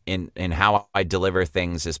moment in how I deliver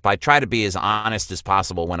things. I try to be as honest as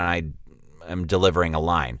possible when I am delivering a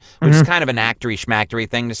line, which is kind of an actory schmactory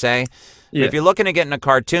thing to say. Yeah. If you're looking to get into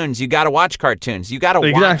cartoons, you got to watch cartoons. You got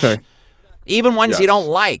to watch even ones you don't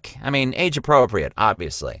like. I mean, age appropriate,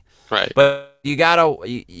 obviously. Right. But you got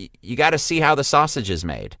to see how the sausage is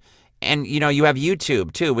made. And you have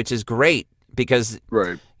YouTube too, which is great because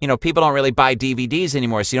people don't really buy DVDs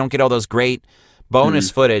anymore, so you don't get all those great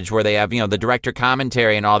bonus footage where they have, the director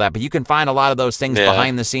commentary and all that. But you can find a lot of those things,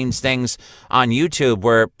 behind the scenes things on YouTube,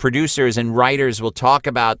 where producers and writers will talk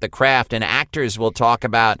about the craft and actors will talk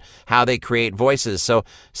about how they create voices. So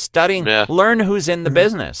studying, learn who's in the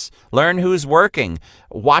business, learn who's working,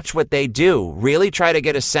 watch what they do, really try to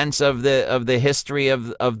get a sense of the history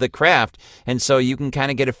of the craft. And so you can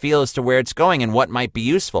kind of get a feel as to where it's going and what might be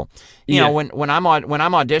useful. You know, when I'm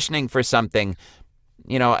auditioning for something,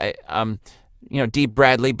 D.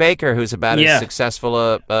 Bradley Baker, who's about as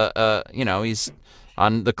successful, he's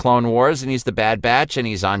on the Clone Wars and he's the Bad Batch and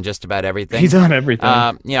he's on just about everything. He's on everything.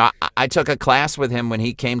 I took a class with him when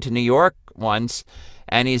he came to New York once,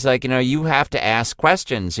 and he's like, you have to ask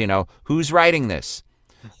questions. Who's writing this?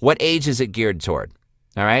 What age is it geared toward?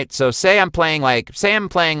 All right. So say I'm playing like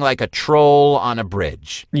a troll on a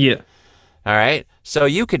bridge. Yeah. All right. So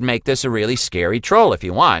you could make this a really scary troll if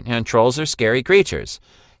you want. And trolls are scary creatures.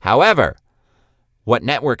 However, what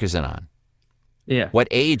network is it on? Yeah. What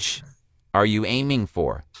age are you aiming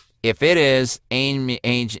for? If it is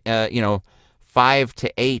age, 5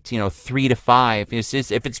 to 8, 3 to 5, if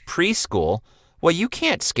it's preschool, well, you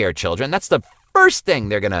can't scare children. That's the first thing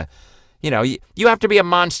they're going to, you have to be a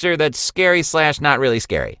monster that's scary / not really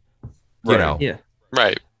scary. Right.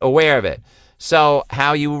 Right. Aware of it. So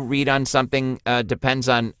how you read on something depends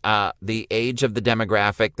on the age of the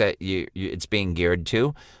demographic that it's being geared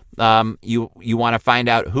to. You want to find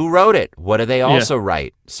out who wrote it. What do they also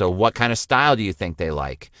write? So what kind of style do you think they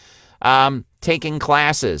like? Taking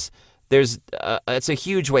classes. It's a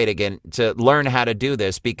huge way to learn how to do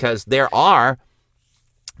this, because there are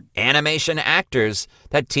animation actors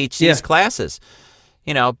that teach these classes.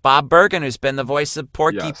 Bob Bergen, who's been the voice of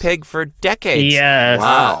Porky Pig for decades. Yes.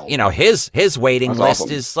 Wow. His waiting list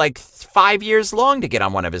awesome. is like 5 years long to get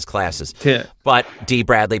on one of his classes. Yeah. But D.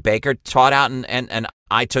 Bradley Baker taught out, and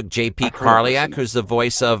I took J.P. Karliak, who's the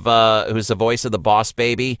voice of the Boss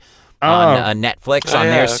Baby on Netflix on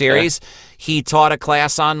their series. He taught a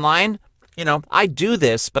class online. I do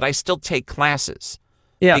this, but I still take classes.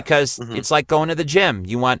 Yeah. Because it's like going to the gym.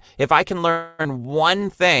 If I can learn one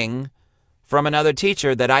thing from another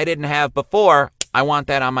teacher that I didn't have before, I want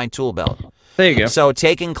that on my tool belt. There you go. So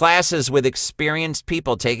taking classes with experienced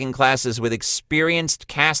people, taking classes with experienced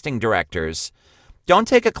casting directors. Don't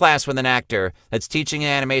take a class with an actor that's teaching an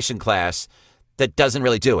animation class that doesn't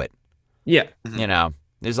really do it. Yeah.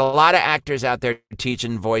 There's a lot of actors out there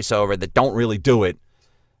teaching voiceover that don't really do it,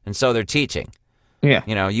 and so they're teaching. Yeah.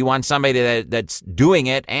 You want somebody that's doing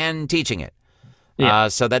it and teaching it. Yeah.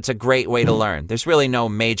 So that's a great way to learn. There's really no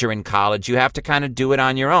major in college. You have to kind of do it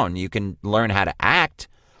on your own. You can learn how to act.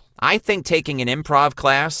 I think taking an improv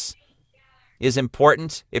class is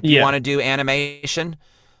important if you want to do animation.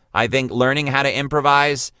 I think learning how to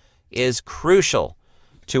improvise is crucial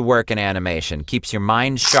to work in animation. Keeps your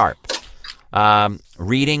mind sharp.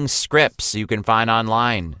 Reading scripts you can find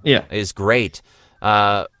online is great.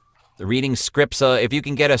 Reading scripts, if you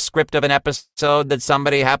can get a script of an episode that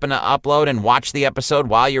somebody happened to upload and watch the episode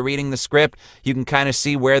while you're reading the script, you can kind of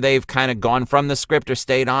see where they've kind of gone from the script or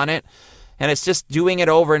stayed on it. And it's just doing it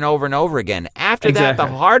over and over and over again. After that, the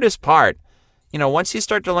hardest part, once you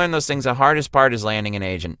start to learn those things, the hardest part is landing an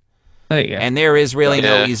agent. There you go. And there is really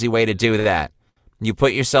no easy way to do that. You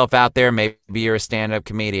put yourself out there. Maybe you're a stand-up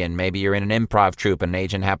comedian. Maybe you're in an improv troupe and an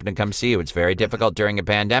agent happened to come see you. It's very difficult during a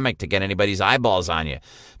pandemic to get anybody's eyeballs on you.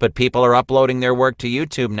 But people are uploading their work to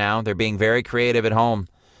YouTube now. They're being very creative at home.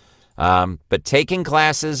 But taking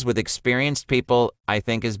classes with experienced people, I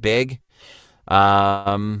think, is big.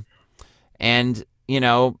 And, you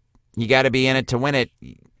got to be in it to win it.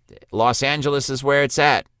 Los Angeles is where it's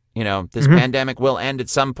at. This pandemic will end at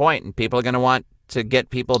some point, and people are going to want to get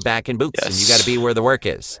people back in boots, and you got to be where the work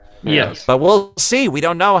is. Yes. But we'll see. We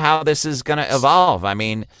don't know how this is going to evolve. I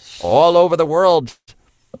mean, all over the world,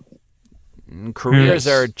 careers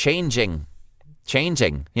are changing.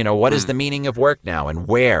 What is the meaning of work now, and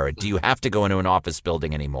where? Do you have to go into an office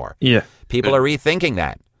building anymore? Yeah. People are rethinking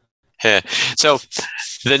that. Yeah. So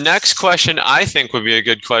the next question I think would be a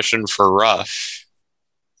good question for Ruff.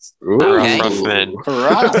 Okay. Ruffman.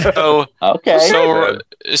 So, okay.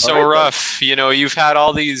 So Ruff, you've had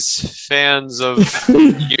all these fans of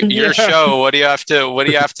your show. What do you have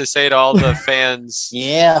to say to all the fans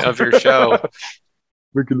of your show?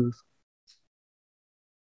 Ridiculous.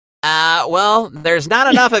 Well, there's not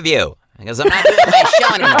enough of you because I'm not doing my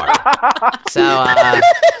show anymore. So,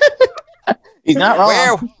 he's not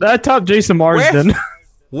wrong. That top Jason Marsden.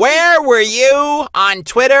 Where were you on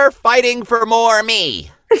Twitter fighting for more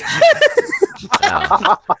me? It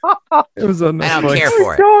was on Netflix. I don't care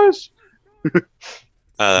for it.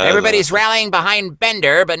 Everybody's rallying behind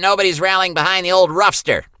Bender, but nobody's rallying behind the old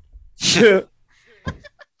roughster.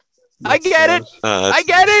 I get it. I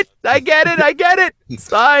get it. It's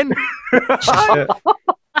fine.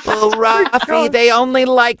 Well, Ruffy, they only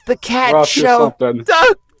like the cat Ruff, show.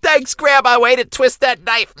 Thanks, Grandma. Way to twist that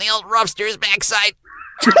knife in the old roughster's backside.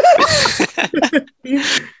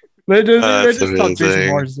 They just talk Jason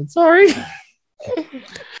Marsden. Sorry.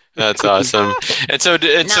 That's awesome.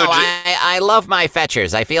 I love my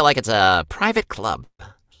fetchers. I feel like it's a private club.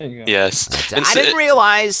 Yes. I didn't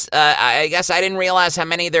realize. I guess I didn't realize how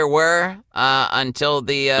many there were until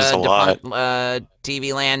the defunct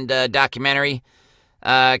TV Land documentary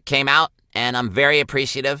came out, and I'm very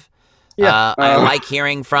appreciative. Yeah. I like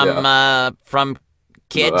hearing from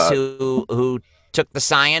kids who took the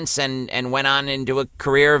science and went on into a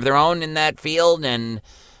career of their own in that field, and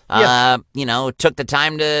took the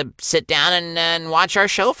time to sit down and watch our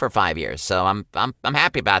show for 5 years. So I'm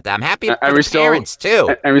happy about that. I'm happy for the parents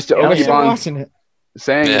too. And we still keep on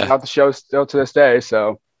saying about the show still to this day.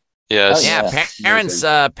 So yes,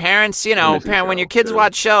 parents. When your kids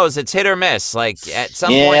watch shows, it's hit or miss. Like at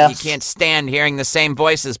some point, you can't stand hearing the same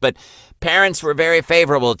voices, but parents were very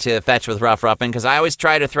favorable to Fetch with Rough Ruffin because I always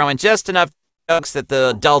try to throw in just enough jokes that the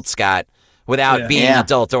adults got without being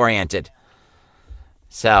adult oriented.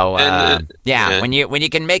 So when you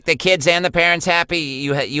can make the kids and the parents happy,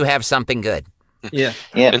 you have something good. Yeah.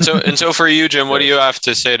 And so for you, Jim, what do you have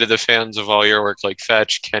to say to the fans of all your work, like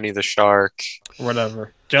Fetch, Kenny the Shark,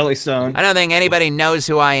 whatever, Jellystone? I don't think anybody knows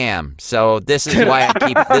who I am, so this is why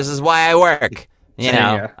this is why I work.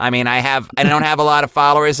 I mean, I don't have a lot of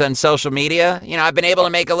followers on social media. I've been able to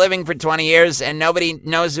make a living for 20 years, and nobody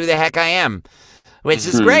knows who the heck I am, which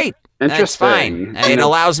is great. That's fine. It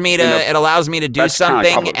allows me to do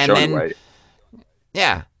something and then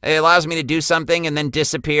it allows me to do something and then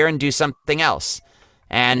disappear and do something else.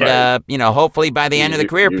 And hopefully by the end of the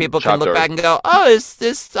career, people can look back and go, "Oh, is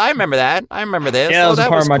this? I remember that. I remember this. Yeah, that was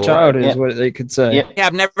part of my childhood, is what they could say. Yeah,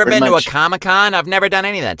 I've never been to a Comic-Con. I've never done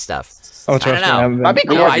any of that stuff. Oh, I don't know. That'd be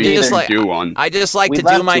cool. I just like to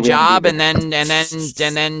do my job and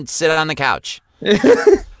then sit on the couch.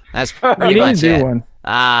 That's pretty much it. One.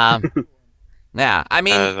 Yeah, I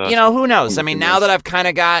mean, who knows? I mean, now that I've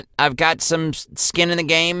got some skin in the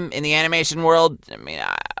game in the animation world. I mean,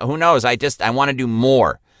 who knows? I want to do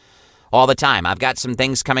more all the time. I've got some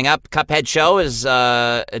things coming up. Cuphead Show is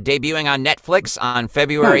debuting on Netflix on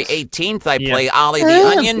February 18th. I play Ollie the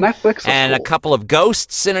Onion and a couple of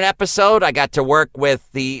ghosts in an episode. I got to work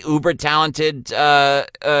with the uber talented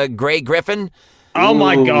Gray Griffin. Oh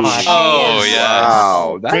my gosh! Oh yeah!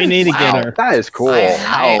 Wow, we need to get her. That is cool.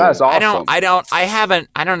 That's awesome. I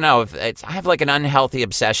don't know if it's. I have like an unhealthy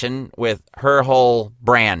obsession with her whole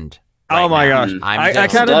brand. Oh my gosh! I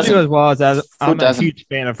kind of do as well. I'm a huge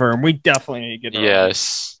fan of her, and we definitely need to get her.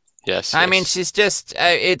 Yes. I mean, she's just.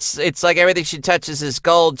 It's like everything she touches is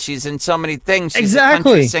gold. She's in so many things. She's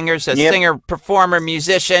exactly. A country singer, singer, performer,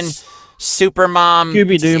 musician. Super mom,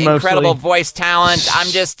 incredible voice talent. I'm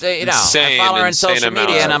just, I follow her on social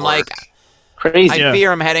media, and I'm like, crazy. I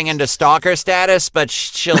fear I'm heading into stalker status, but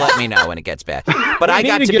she'll let me know when it gets bad. But I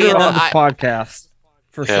got to be in the podcast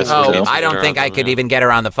for sure. I don't think I could even get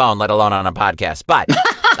her on the phone, let alone on a podcast. But,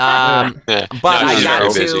 I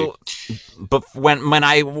got to. But when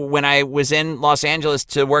I was in Los Angeles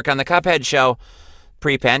to work on the Cuphead show,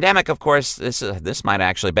 pre-pandemic, of course, this might have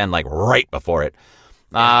actually been like right before it.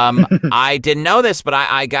 I didn't know this, but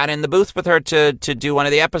I got in the booth with her to do one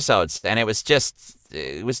of the episodes, and it was just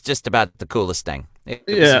about the coolest thing. It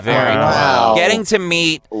was very cool. Getting to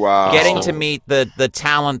meet the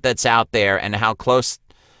talent that's out there and how close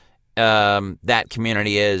that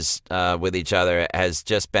community is with each other has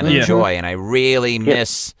just been a joy, and I really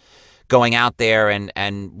miss going out there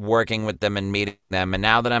and working with them and meeting them. And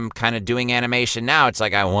now that I'm kind of doing animation now, it's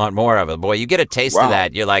like I want more of it. Boy, you get a taste of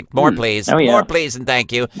that. You're like, more please, more please, and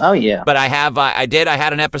thank you. Oh yeah. But I had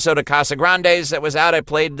an episode of Casa Grandes that was out. I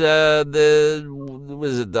played the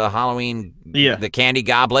Halloween, the Candy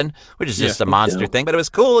Goblin, which is just a monster thing, but it was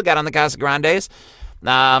cool. I got on the Casa Grandes.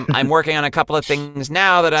 I'm working on a couple of things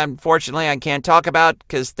now that unfortunately I can't talk about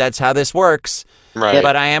because that's how this works. Right.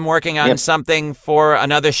 But I am working on something for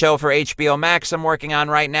another show for HBO Max I'm working on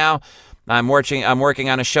right now. I'm working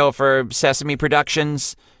on a show for Sesame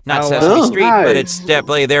Productions, not Sesame Street, but it's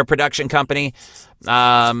definitely their production company.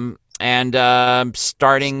 And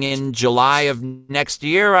starting in July of next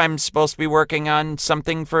year, I'm supposed to be working on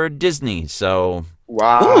something for Disney. So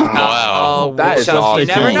wow. That is awesome. You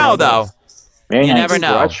never know, though. Very you nice. never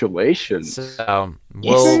know. Congratulations. So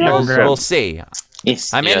we'll see.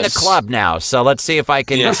 Yes. I'm in the club now, so let's see if I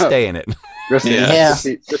can stay in it. Just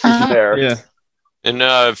there. Yeah. And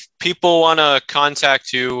if people want to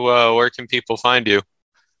contact you, where can people find you?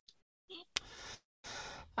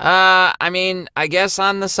 I mean, I guess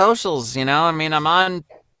on the socials, you know. I mean, I'm on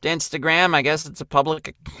Instagram. I guess it's a public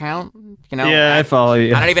account, you know. Yeah, I follow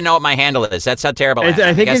you. I don't even know what my handle is. That's how terrible I am.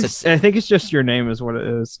 I think it's just your name is what it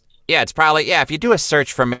is. Yeah, it's probably, if you do a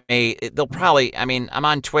search for me, they'll probably, I mean, I'm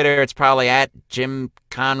on Twitter. It's probably at Jim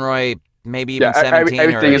Conroy, maybe even 17.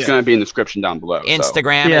 Everything is going to be in the description down below.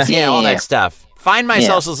 Instagram, all that stuff. Find my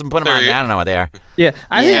socials and put them on. I don't know what they are. Yeah,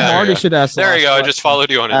 I think Marty should ask. There you go. I just followed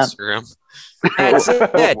you on Instagram. That's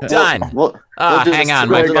it. Done. Hang on.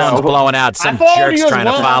 My phone's blowing out. Some jerk's trying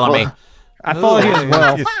to follow me. I follow you as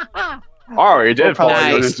well. Oh, you did follow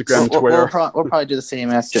you on Instagram and Twitter. We'll probably do the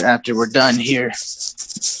same after we're done here.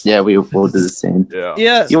 Yeah, we'll do the same.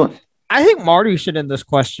 Yeah. I think Marty should end this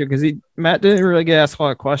question because Matt didn't really get asked a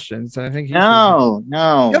lot of questions. I think no.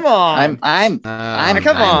 Come on. I'm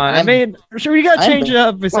come on. I mean, sure, you got to change it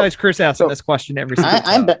up. Besides Chris asking this question every single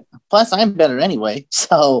time. Plus, I'm better anyway.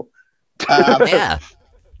 So, yeah.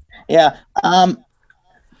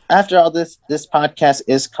 After all, this podcast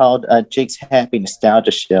is called Jake's Happy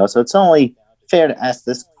Nostalgia Show, so it's only fair to ask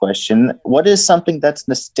this question: what is something that's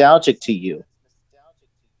nostalgic to you?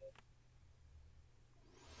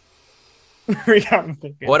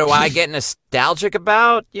 What do I get nostalgic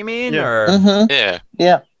about? You mean, or yeah.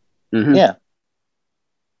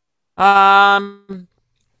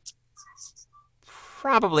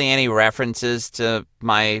 Probably any references to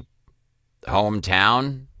my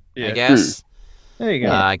hometown. I guess. There you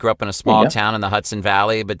go. I grew up in a small town in the Hudson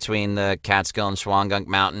Valley between the Catskill and Shawangunk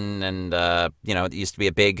Mountain, and it used to be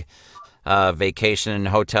a big vacation and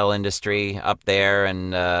hotel industry up there,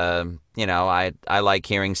 and I like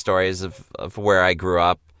hearing stories of where I grew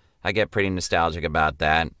up. I get pretty nostalgic about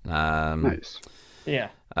that. Nice. Yeah.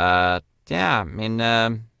 I mean,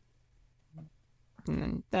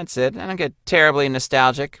 that's it. I don't get terribly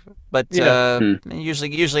nostalgic, but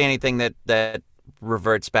usually anything that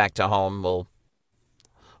reverts back to home will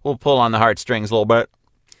pull on the heartstrings a little bit.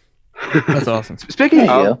 That's awesome. Speaking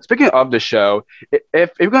of the show,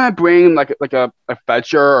 if you're gonna bring like a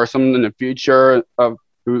fetcher or someone in the future of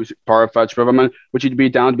who's part of Fetch Riverman, would you be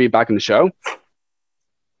down to be back in the show?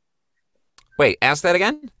 Wait, ask that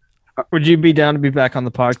again. Would you be down to be back on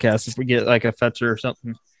the podcast if we get like a fetcher or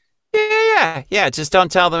something? Yeah. Just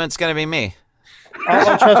don't tell them it's gonna be me.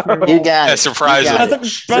 Oh, trust me. You got it. Surprising.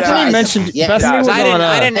 Bethany mentioned. Bethany was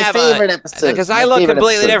I didn't have favorite episode because I look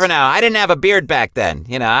completely different now. I didn't have a beard back then.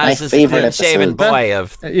 You know, I was just a clean-shaven boy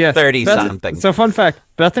of 30-something. So, fun fact: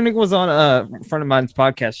 Bethany was on a friend of mine's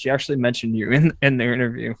podcast. She actually mentioned you in their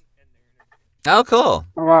interview. Oh, cool!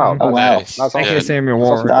 Oh, wow! Oh, wow! That's awesome. Thank you, Samuel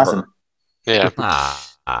Ward. Awesome. Yeah.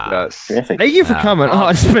 Yes. Terrific. Thank you for coming.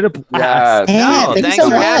 It's been a blast. No, thanks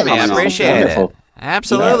for having me. I much. appreciate it.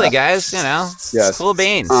 Absolutely, guys. Yes. Cool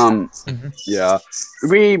beans. Yeah,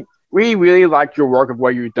 we really like your work of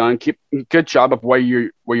what you've done. Keep good job of where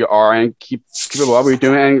you are, and keep it up what you're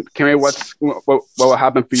doing. And can we what will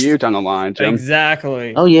happen for you down the line, Jim?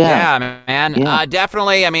 Exactly. Oh yeah, man. Yeah.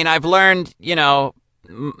 Definitely. I mean, I've learned.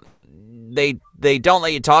 They don't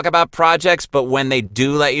let you talk about projects, but when they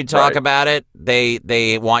do let you talk about it,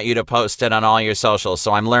 they want you to post it on all your socials.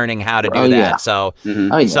 So I'm learning how to do that. Yeah. So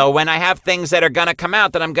so when I have things that are going to come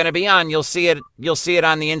out that I'm going to be on, you'll see it on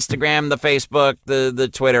the Instagram, the Facebook, the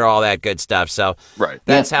Twitter, all that good stuff. So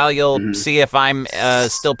that's how you'll see if I'm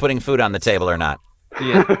still putting food on the table or not.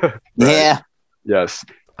 Yeah. Yes.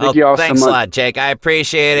 Thank you all so much. Thanks a lot, Jake. I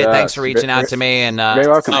appreciate it. Thanks for reaching out to me, and very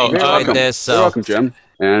welcome. I enjoyed this. So. You're welcome, Jim.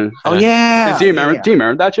 And, do you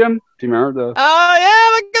remember that, Jim? Do you remember the? Oh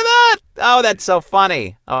yeah, look at that! Oh, that's so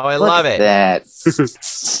funny. Oh, I love it.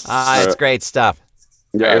 It's great stuff.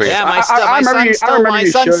 Yeah, my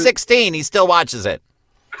son's 16. He still watches it.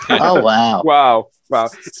 Oh wow! Wow!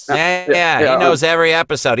 Yeah. He knows every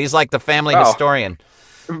episode. He's like the family historian.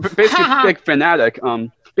 Basically, big fanatic.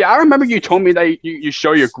 I remember you told me that you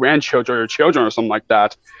show your grandchildren or your children or something like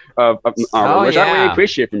that. Which I really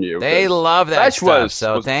appreciate from you. They love that stuff,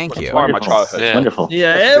 so thank you. Part of my childhood. Yeah. Wonderful.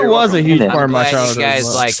 Yeah, it was a huge part of my childhood. You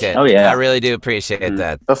guys liked it. Oh yeah, I really do appreciate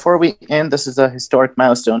that. Before we end, this is a historic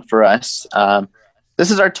milestone for us.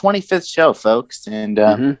 This is our 25th show, folks,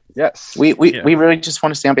 and yes, we really just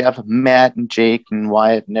want to say on behalf of Matt and Jake and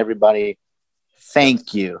Wyatt and everybody,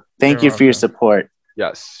 thank you for your support.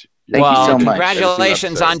 Yes. Thank you so much.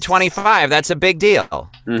 Congratulations on 25. That's a big deal.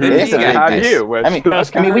 It is a big deal. We I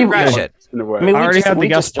already have the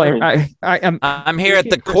guest player. I'm here at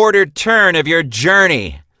the quarter turn of your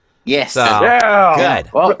journey. Yes. So, Yeah.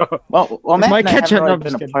 good. Well, Matt My and I haven't catch-up, really no,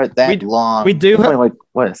 been just apart that kidding. long. We do We've have- only, like,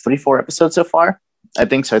 what, 3-4 episodes so far? I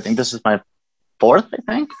think so. I think this is my 4th,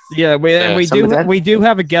 I think. Yeah, we something like that.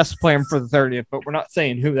 have a guest planned for the 30th, but we're not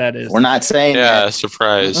saying who that is. We're not saying Yeah, yet.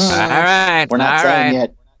 surprise. All right. We're not all saying right.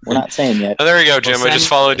 yet. We're not saying yet. Oh, there we go, Jim. Well, I just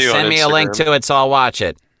followed you on Send me a link Instagram. to it so I'll watch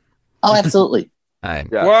it. Oh, absolutely. All right.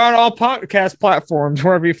 Yeah. We're on all podcast platforms,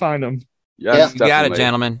 wherever you find them. Yes, You got it, definitely.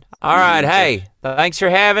 gentlemen. All right. Hey, thanks for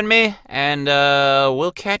having me, and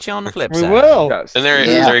we'll catch you on the flip We side. will. Yes. And there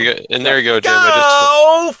you go. And there you go, Jim.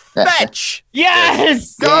 Go fetch!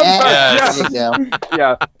 Yes. Yeah, there you go.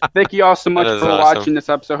 Yeah. Thank you all so much That is for awesome. watching this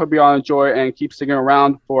episode. Hope you all enjoy and keep sticking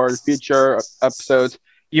around for the future episodes.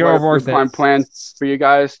 You're We're worth trying it. to plan for you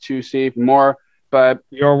guys to see more. But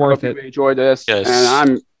You're I worth hope it. you enjoyed this. Yes.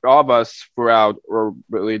 And all of us throughout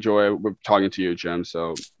really enjoy talking to you, Jim.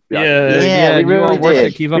 So Yeah, we you are really worth did.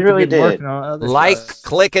 it. Keep We up really the good work. did. And all other Like, stuff.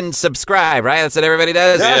 click, and subscribe, right? That's what everybody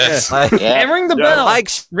does? Yes. Like, Yeah. And ring the Yeah. bell. like,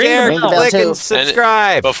 Ring the share, bell. click, Too. and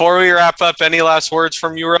subscribe. Before we wrap up, any last words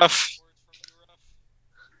from you, Ruff?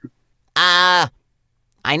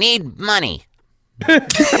 I need money.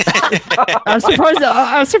 I'm surprised.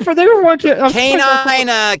 They were watching.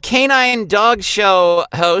 Canine dog show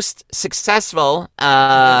host, successful,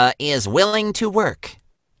 is willing to work.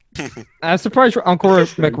 I'm surprised Uncle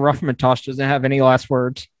McRuffmantosh doesn't have any last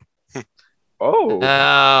words. Oh.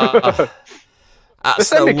 That's This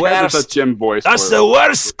the thing has a worst. Jim voice. That's for the it.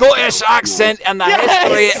 worst Scottish accent in the Yes!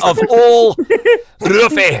 history of all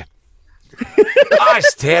Ruffy.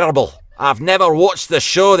 That's terrible. I've never watched the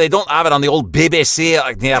show. They don't have it on the old BBC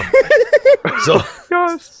out there. So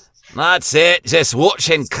Yes. that's it. Just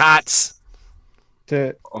watching cats.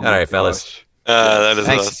 To Oh All my right, fellas. gosh. That is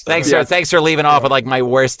Thanks, awesome. thanks for leaving off with like my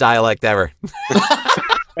worst dialect ever.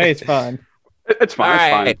 hey, it's fine. It's fine. All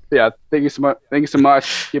It's right. fine. Yeah. Thank you so much. Thank you so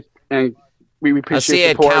much. And we appreciate I'll see you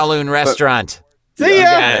at support. Kowloon Restaurant. See ya.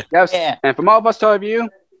 Yeah. Yes. Yeah. And from all of us to all of you,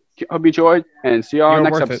 hope you enjoyed and see you all You're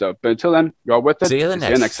next worth it. episode. But until then, you're with it. See you the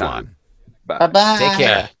and next time. one. Bye. Bye-bye. Take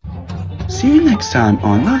care. See you next time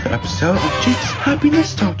on another episode of Jake's Happy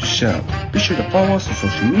Nostalgia Show. Be sure to follow us on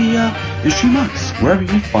social media and stream us wherever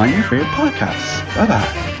you find your favorite podcasts. Bye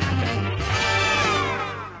bye.